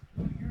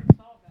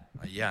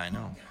 Yeah, I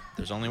know.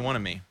 There's only one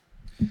of me.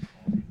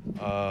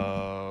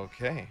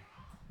 Okay.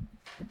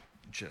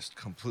 Just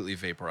completely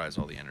vaporize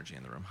all the energy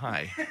in the room.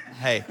 Hi.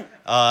 Hey.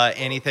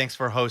 Annie, thanks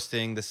for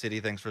hosting. The city,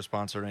 thanks for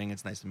sponsoring.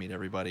 It's nice to meet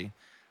everybody.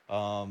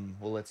 Well,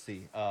 let's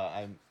see.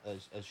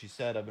 As she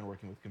said, I've been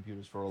working with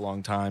computers for a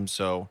long time,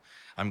 so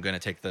I'm going to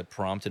take the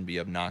prompt and be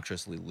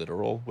obnoxiously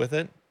literal with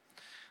it.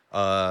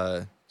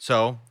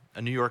 So,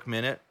 a New York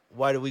minute.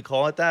 Why do we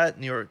call it that?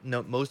 New York.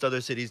 No, most other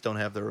cities don't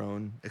have their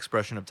own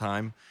expression of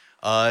time.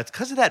 It's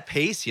because of that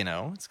pace,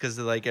 It's because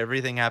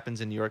everything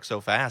happens in New York so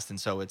fast, and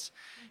so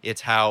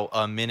it's how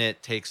a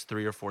minute takes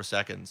 3 or 4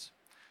 seconds.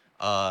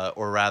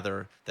 Or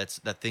rather,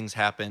 that things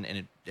happen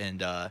and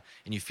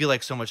you feel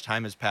like so much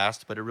time has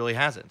passed, but it really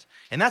hasn't.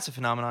 And that's a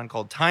phenomenon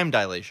called time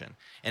dilation.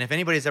 And if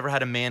anybody's ever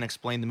had a man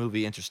explain the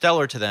movie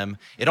Interstellar to them,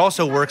 it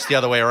also works the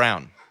other way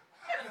around.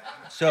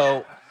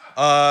 So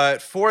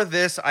for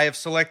this, I have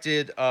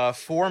selected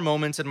 4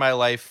 moments in my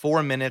life,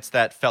 4 minutes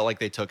that felt like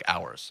they took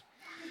hours.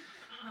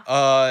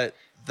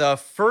 The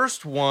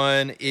first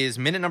one is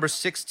minute number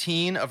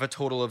 16 of a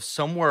total of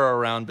somewhere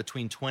around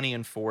between 20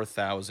 and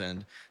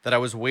 4,000 that I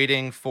was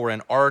waiting for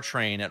an R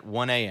train at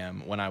 1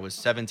 a.m. when I was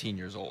 17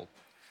 years old.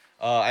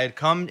 I had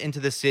come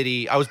into the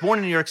city. I was born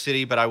in New York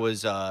City, but I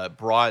was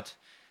brought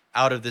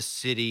out of the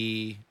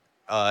city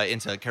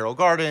into Carroll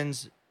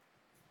Gardens.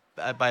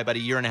 By about a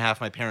year and a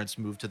half, my parents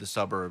moved to the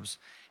suburbs,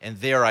 and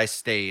there I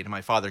stayed.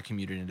 My father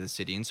commuted into the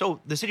city. And so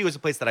the city was a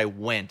place that I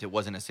went. It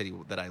wasn't a city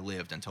that I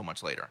lived until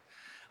much later.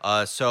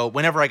 So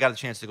whenever I got a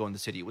chance to go in the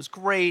city, it was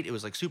great. It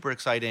was super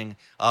exciting.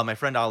 My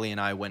friend Ali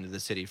and I went to the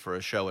city for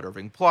a show at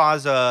Irving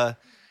Plaza,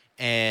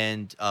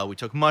 and we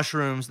took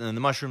mushrooms, and then the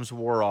mushrooms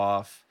wore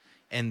off,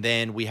 and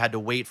then we had to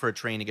wait for a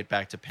train to get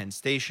back to Penn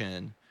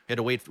Station.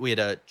 We had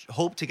to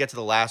hope to get to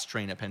the last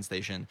train at Penn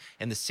Station,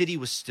 and the city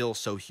was still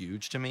so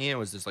huge to me. It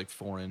was this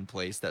foreign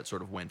place that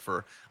sort of went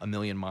for a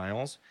million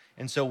miles.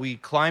 And so we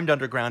climbed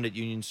underground at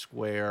Union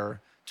Square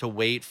to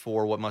wait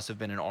for what must have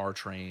been an R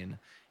train.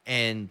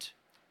 And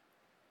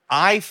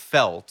I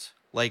felt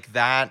like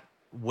that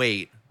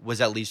wait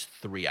was at least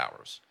 3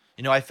 hours.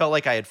 You know, I felt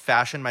like I had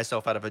fashioned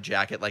myself out of a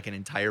jacket, like an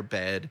entire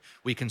bed.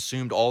 We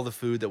consumed all the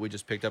food that we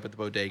just picked up at the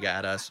bodega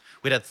at us.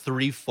 We'd had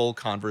 3 full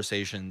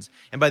conversations.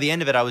 And by the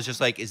end of it, I was just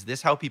like, is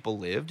this how people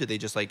live? Do they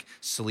just like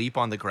sleep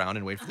on the ground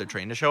and wait for their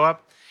train to show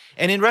up?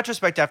 And in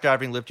retrospect, after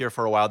having lived here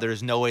for a while, there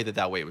is no way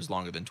that wait was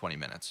longer than 20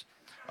 minutes.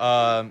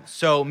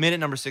 So minute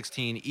number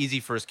 16, easy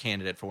first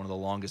candidate for one of the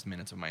longest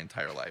minutes of my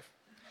entire life.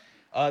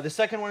 The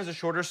second one is a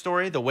shorter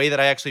story. The way that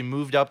I actually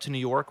moved up to New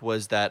York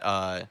was that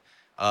a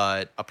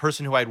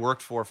person who I'd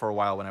worked for a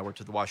while when I worked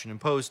at the Washington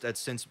Post had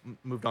since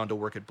moved on to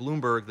work at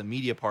Bloomberg, the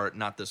media part,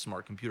 not the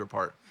smart computer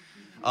part.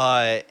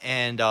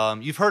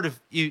 You've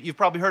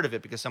probably heard of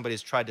it because somebody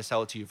has tried to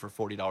sell it to you for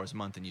 $40 a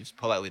month and you've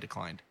politely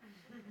declined.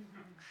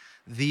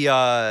 She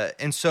hired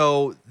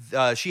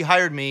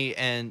me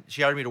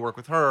to work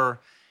with her.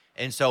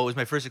 And so it was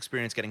my first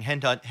experience getting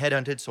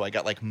headhunted. So I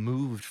got like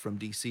moved from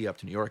DC up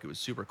to New York. It was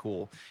super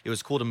cool. It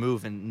was cool to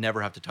move and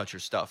never have to touch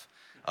your stuff.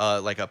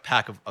 Like a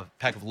pack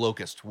of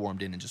locusts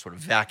warmed in and just sort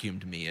of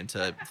vacuumed me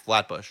into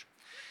Flatbush.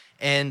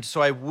 And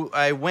so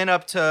I went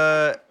up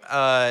to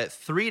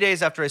 3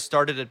 days after I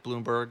started at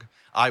Bloomberg.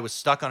 I was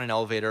stuck on an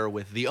elevator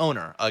with the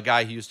owner, a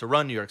guy who used to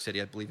run New York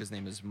City. I believe his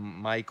name is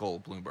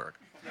Michael Bloomberg.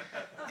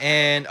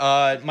 And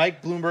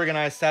Mike Bloomberg and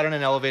I sat on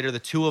an elevator, the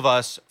two of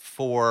us,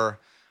 for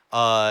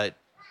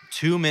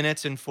 2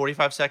 minutes and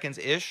 45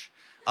 seconds-ish.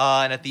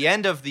 And at the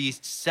end of the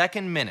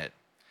second minute,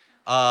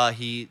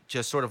 he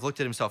just sort of looked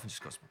at himself and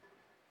just goes,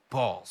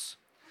 balls.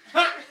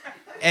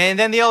 And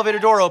then the elevator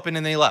door opened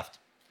and they left.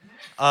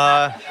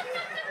 That's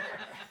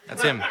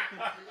him.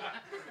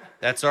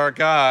 That's our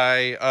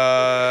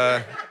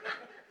guy.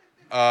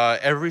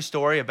 Every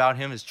story about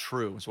him is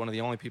true. It's one of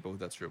the only people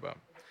that's true about.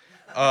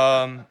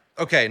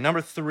 Okay, number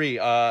 3.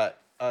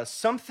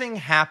 Something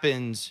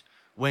happens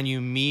when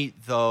you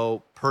meet the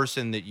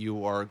person that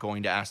you are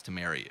going to ask to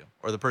marry you,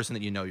 or the person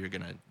that you know you're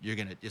gonna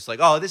just like,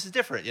 oh, this is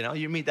different. You know,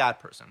 you meet that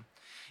person.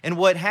 And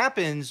what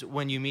happens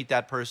when you meet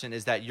that person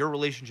is that your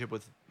relationship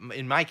with,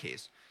 in my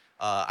case,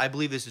 I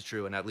believe this is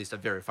true, and at least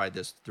I've verified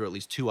this through at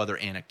least 2 other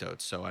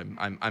anecdotes. So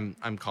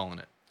I'm calling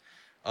it.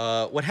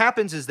 What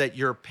happens is that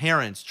your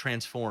parents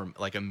transform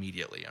like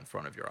immediately in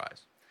front of your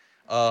eyes.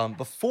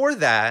 Before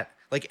that,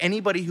 like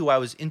anybody who I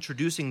was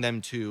introducing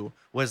them to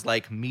was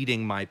like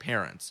meeting my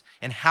parents,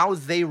 and how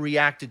they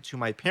reacted to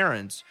my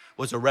parents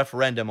was a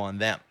referendum on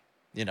them.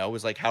 You know, it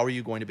was like, how are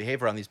you going to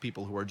behave around these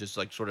people who are just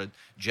like sort of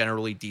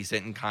generally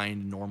decent and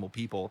kind, normal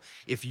people?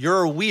 If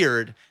you're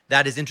weird,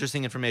 that is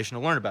interesting information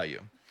to learn about you.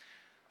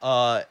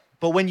 But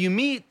when you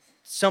meet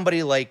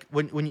somebody like,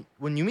 when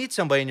you meet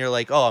somebody and you're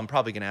like, oh, I'm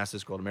probably going to ask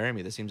this girl to marry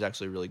me. This seems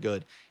actually really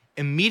good.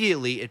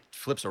 Immediately it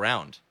flips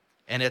around.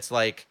 And it's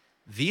like,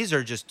 these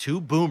are just 2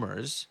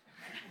 boomers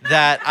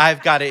that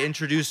I've got to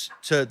introduce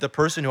to the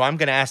person who I'm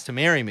going to ask to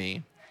marry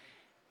me,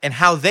 and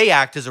how they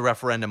act is a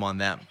referendum on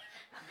them.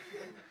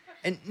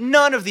 And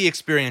none of the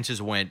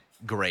experiences went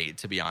great,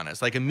 to be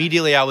honest. Like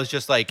immediately I was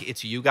just like,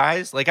 it's you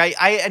guys. Like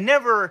I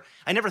never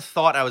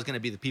thought I was going to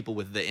be the people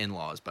with the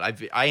in-laws, but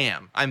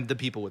I'm the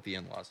people with the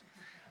in-laws.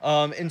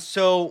 And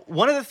so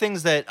one of the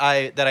things that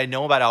I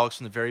know about Alex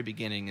from the very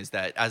beginning is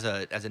that as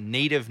a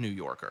native New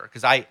Yorker,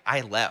 because I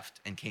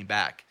left and came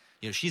back.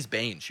 You know, she's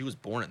Bane. She was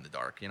born in the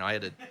dark. You know, I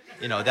had to,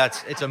 you know,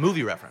 it's a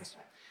movie reference.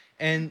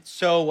 And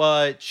so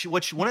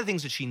one of the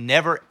things that she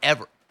never,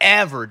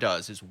 ever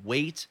does is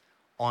wait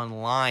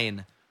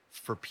online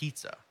for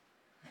pizza.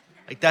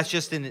 Like that's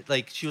just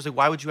she was like,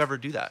 why would you ever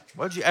do that?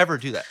 Why would you ever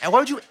do that? And why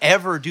would you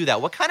ever do that?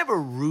 What kind of a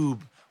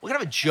rube, what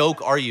kind of a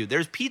joke are you?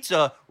 There's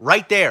pizza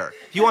right there.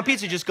 If you want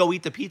pizza, just go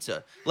eat the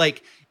pizza.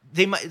 Like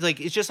they might, like,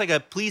 it's just like a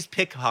please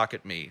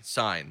pickpocket me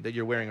sign that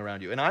you're wearing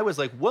around you. And I was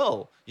like,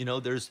 well, you know,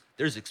 there's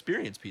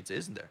experience pizza,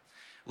 isn't there?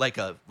 Like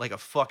a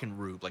fucking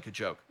rube, like a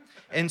joke.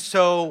 And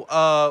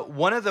so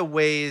one of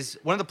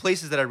the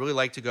places that I really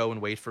like to go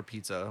and wait for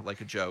pizza,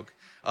 like a joke,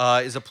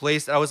 is a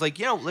place that I was like,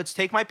 you know, let's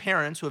take my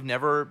parents who have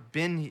never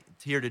been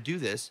here to do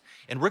this,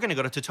 and we're going to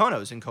go to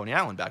Totonno's in Coney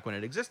Island back when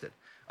it existed.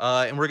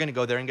 And we're going to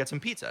go there and get some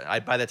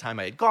pizza. By the time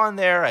I had gone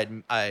there,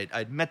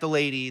 I'd met the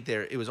lady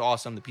there. It was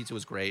awesome. The pizza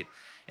was great.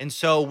 And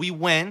so we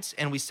went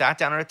and we sat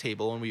down at a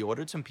table and we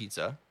ordered some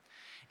pizza.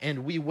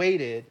 And we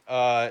waited.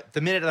 The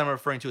minute that I'm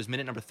referring to is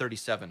minute number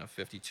 37 of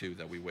 52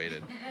 that we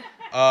waited.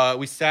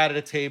 We sat at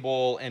a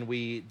table and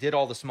we did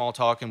all the small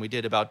talk, and we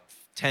did about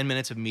 10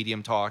 minutes of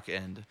medium talk.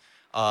 And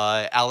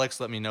Alex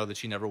let me know that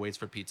she never waits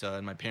for pizza.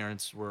 And my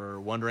parents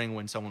were wondering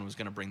when someone was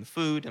going to bring the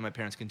food. And my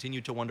parents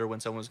continued to wonder when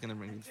someone was going to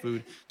bring the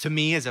food to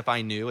me, as if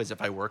I knew, as if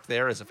I worked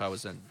there, as if I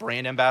was a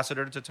brand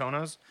ambassador to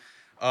Totonno's.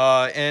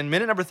 And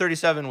minute number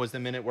 37 was the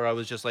minute where I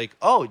was just like,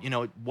 oh, you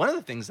know, one of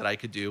the things that I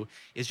could do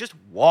is just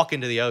walk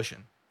into the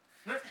ocean.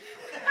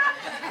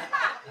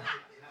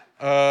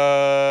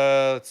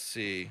 Let's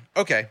see.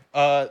 Okay.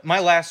 My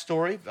last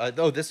story.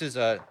 This is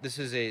a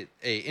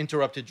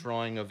interrupted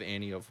drawing of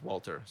Annie of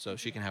Walter, so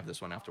she can have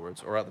this one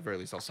afterwards, or at the very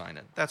least, I'll sign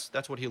it.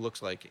 That's what he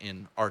looks like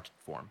in art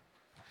form.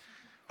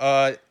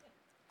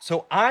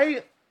 So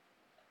I'd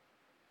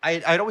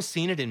always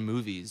seen it in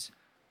movies,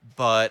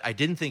 but I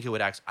didn't think it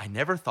would I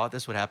never thought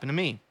this would happen to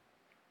me.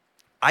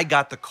 I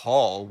got the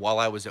call while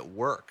I was at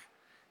work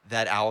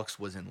that Alex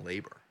was in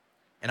labor,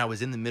 and I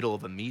was in the middle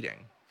of a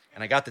meeting.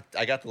 And I got the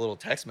little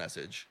text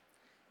message,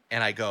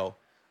 and I go,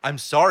 "I'm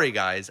sorry,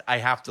 guys, I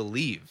have to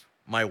leave.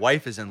 My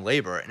wife is in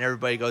labor." And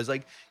everybody goes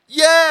like,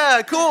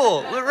 "Yeah,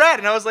 cool, rad."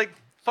 And I was like,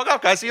 "Fuck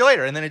off, guys, see you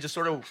later." And then it just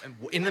sort of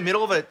in the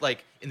middle of a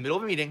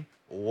meeting,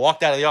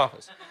 walked out of the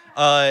office.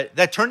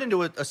 That turned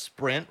into a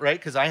sprint, right?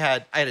 Because I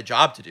had a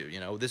job to do.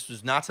 You know, this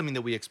was not something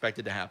that we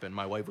expected to happen.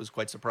 My wife was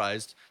quite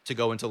surprised to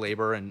go into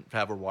labor and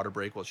have her water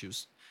break while she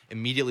was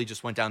immediately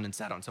just went down and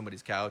sat on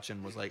somebody's couch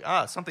and was like,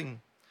 something.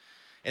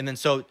 And then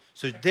so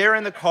they're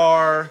in the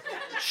car.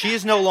 She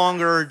is no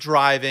longer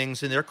driving.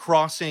 So they're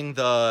crossing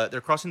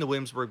the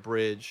Williamsburg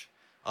Bridge.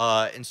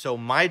 And so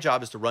my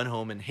job is to run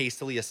home and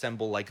hastily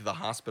assemble like the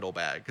hospital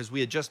bag, because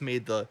we had just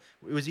made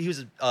he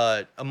was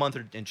a month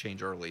and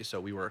change early. So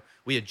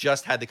we had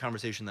just had the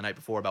conversation the night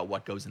before about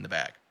what goes in the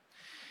bag.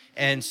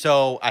 And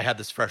so I had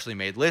this freshly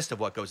made list of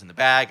what goes in the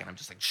bag, and I'm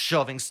just like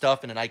shoving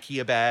stuff in an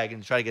IKEA bag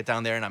and try to get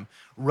down there. And I'm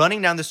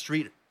running down the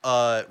street,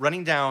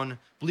 running down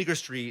Bleecker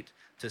Street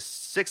to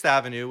 6th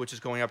Avenue, which is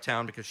going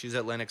uptown because she's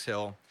at Lenox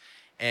Hill.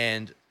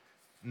 And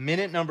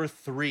minute number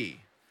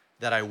 3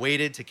 that I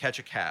waited to catch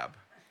a cab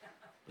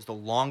was the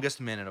longest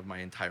minute of my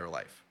entire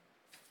life.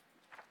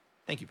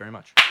 Thank you very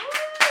much.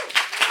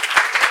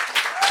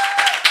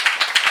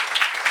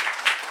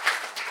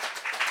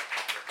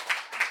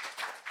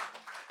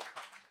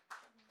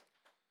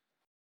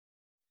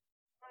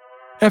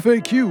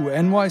 FAQ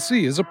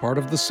NYC is a part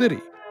of The City,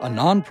 a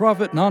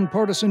nonprofit,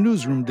 nonpartisan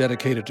newsroom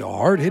dedicated to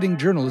hard-hitting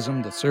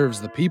journalism that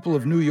serves the people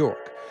of New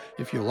York.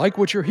 If you like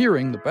what you're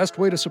hearing, the best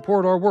way to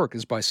support our work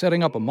is by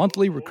setting up a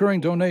monthly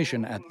recurring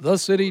donation at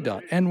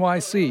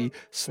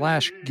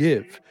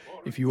thecity.nyc/give.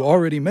 If you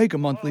already make a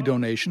monthly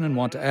donation and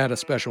want to add a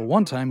special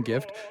one-time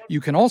gift,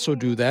 you can also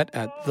do that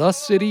at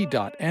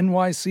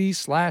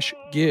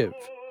thecity.nyc/give.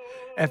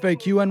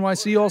 FAQ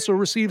NYC also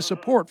receives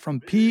support from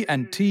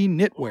P&T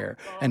Knitwear,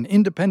 an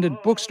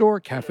independent bookstore,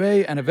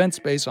 cafe, and event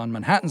space on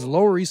Manhattan's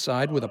Lower East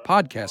Side with a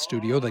podcast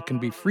studio that can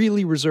be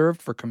freely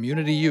reserved for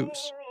community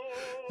use.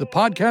 The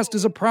podcast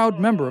is a proud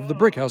member of the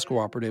Brickhouse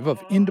Cooperative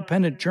of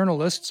independent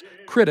journalists,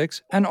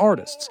 critics, and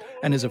artists,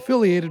 and is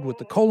affiliated with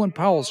the Colin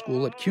Powell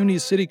School at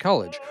CUNY's City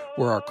College,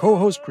 where our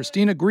co-host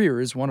Christina Greer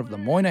is one of the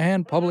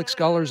Moynihan Public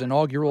Scholars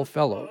Inaugural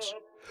Fellows.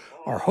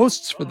 Our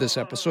hosts for this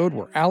episode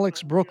were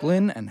Alex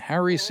Brooklyn and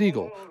Harry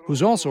Siegel,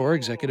 who's also our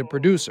executive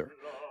producer.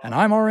 And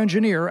I'm our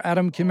engineer,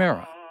 Adam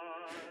Chimera.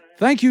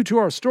 Thank you to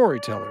our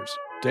storytellers,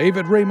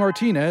 David Ray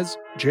Martinez,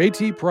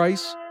 J.T.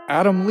 Price,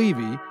 Adam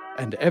Levy,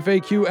 and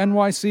FAQ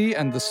NYC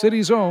and the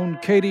city's own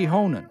Katie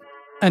Honan.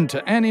 And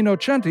to Annie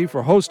Nocenti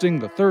for hosting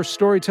the Thirst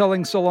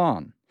Storytelling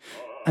Salon.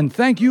 And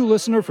thank you,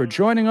 listener, for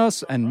joining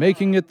us and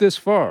making it this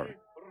far.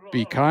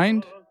 Be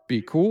kind,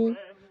 be cool,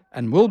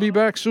 and we'll be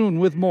back soon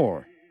with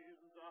more.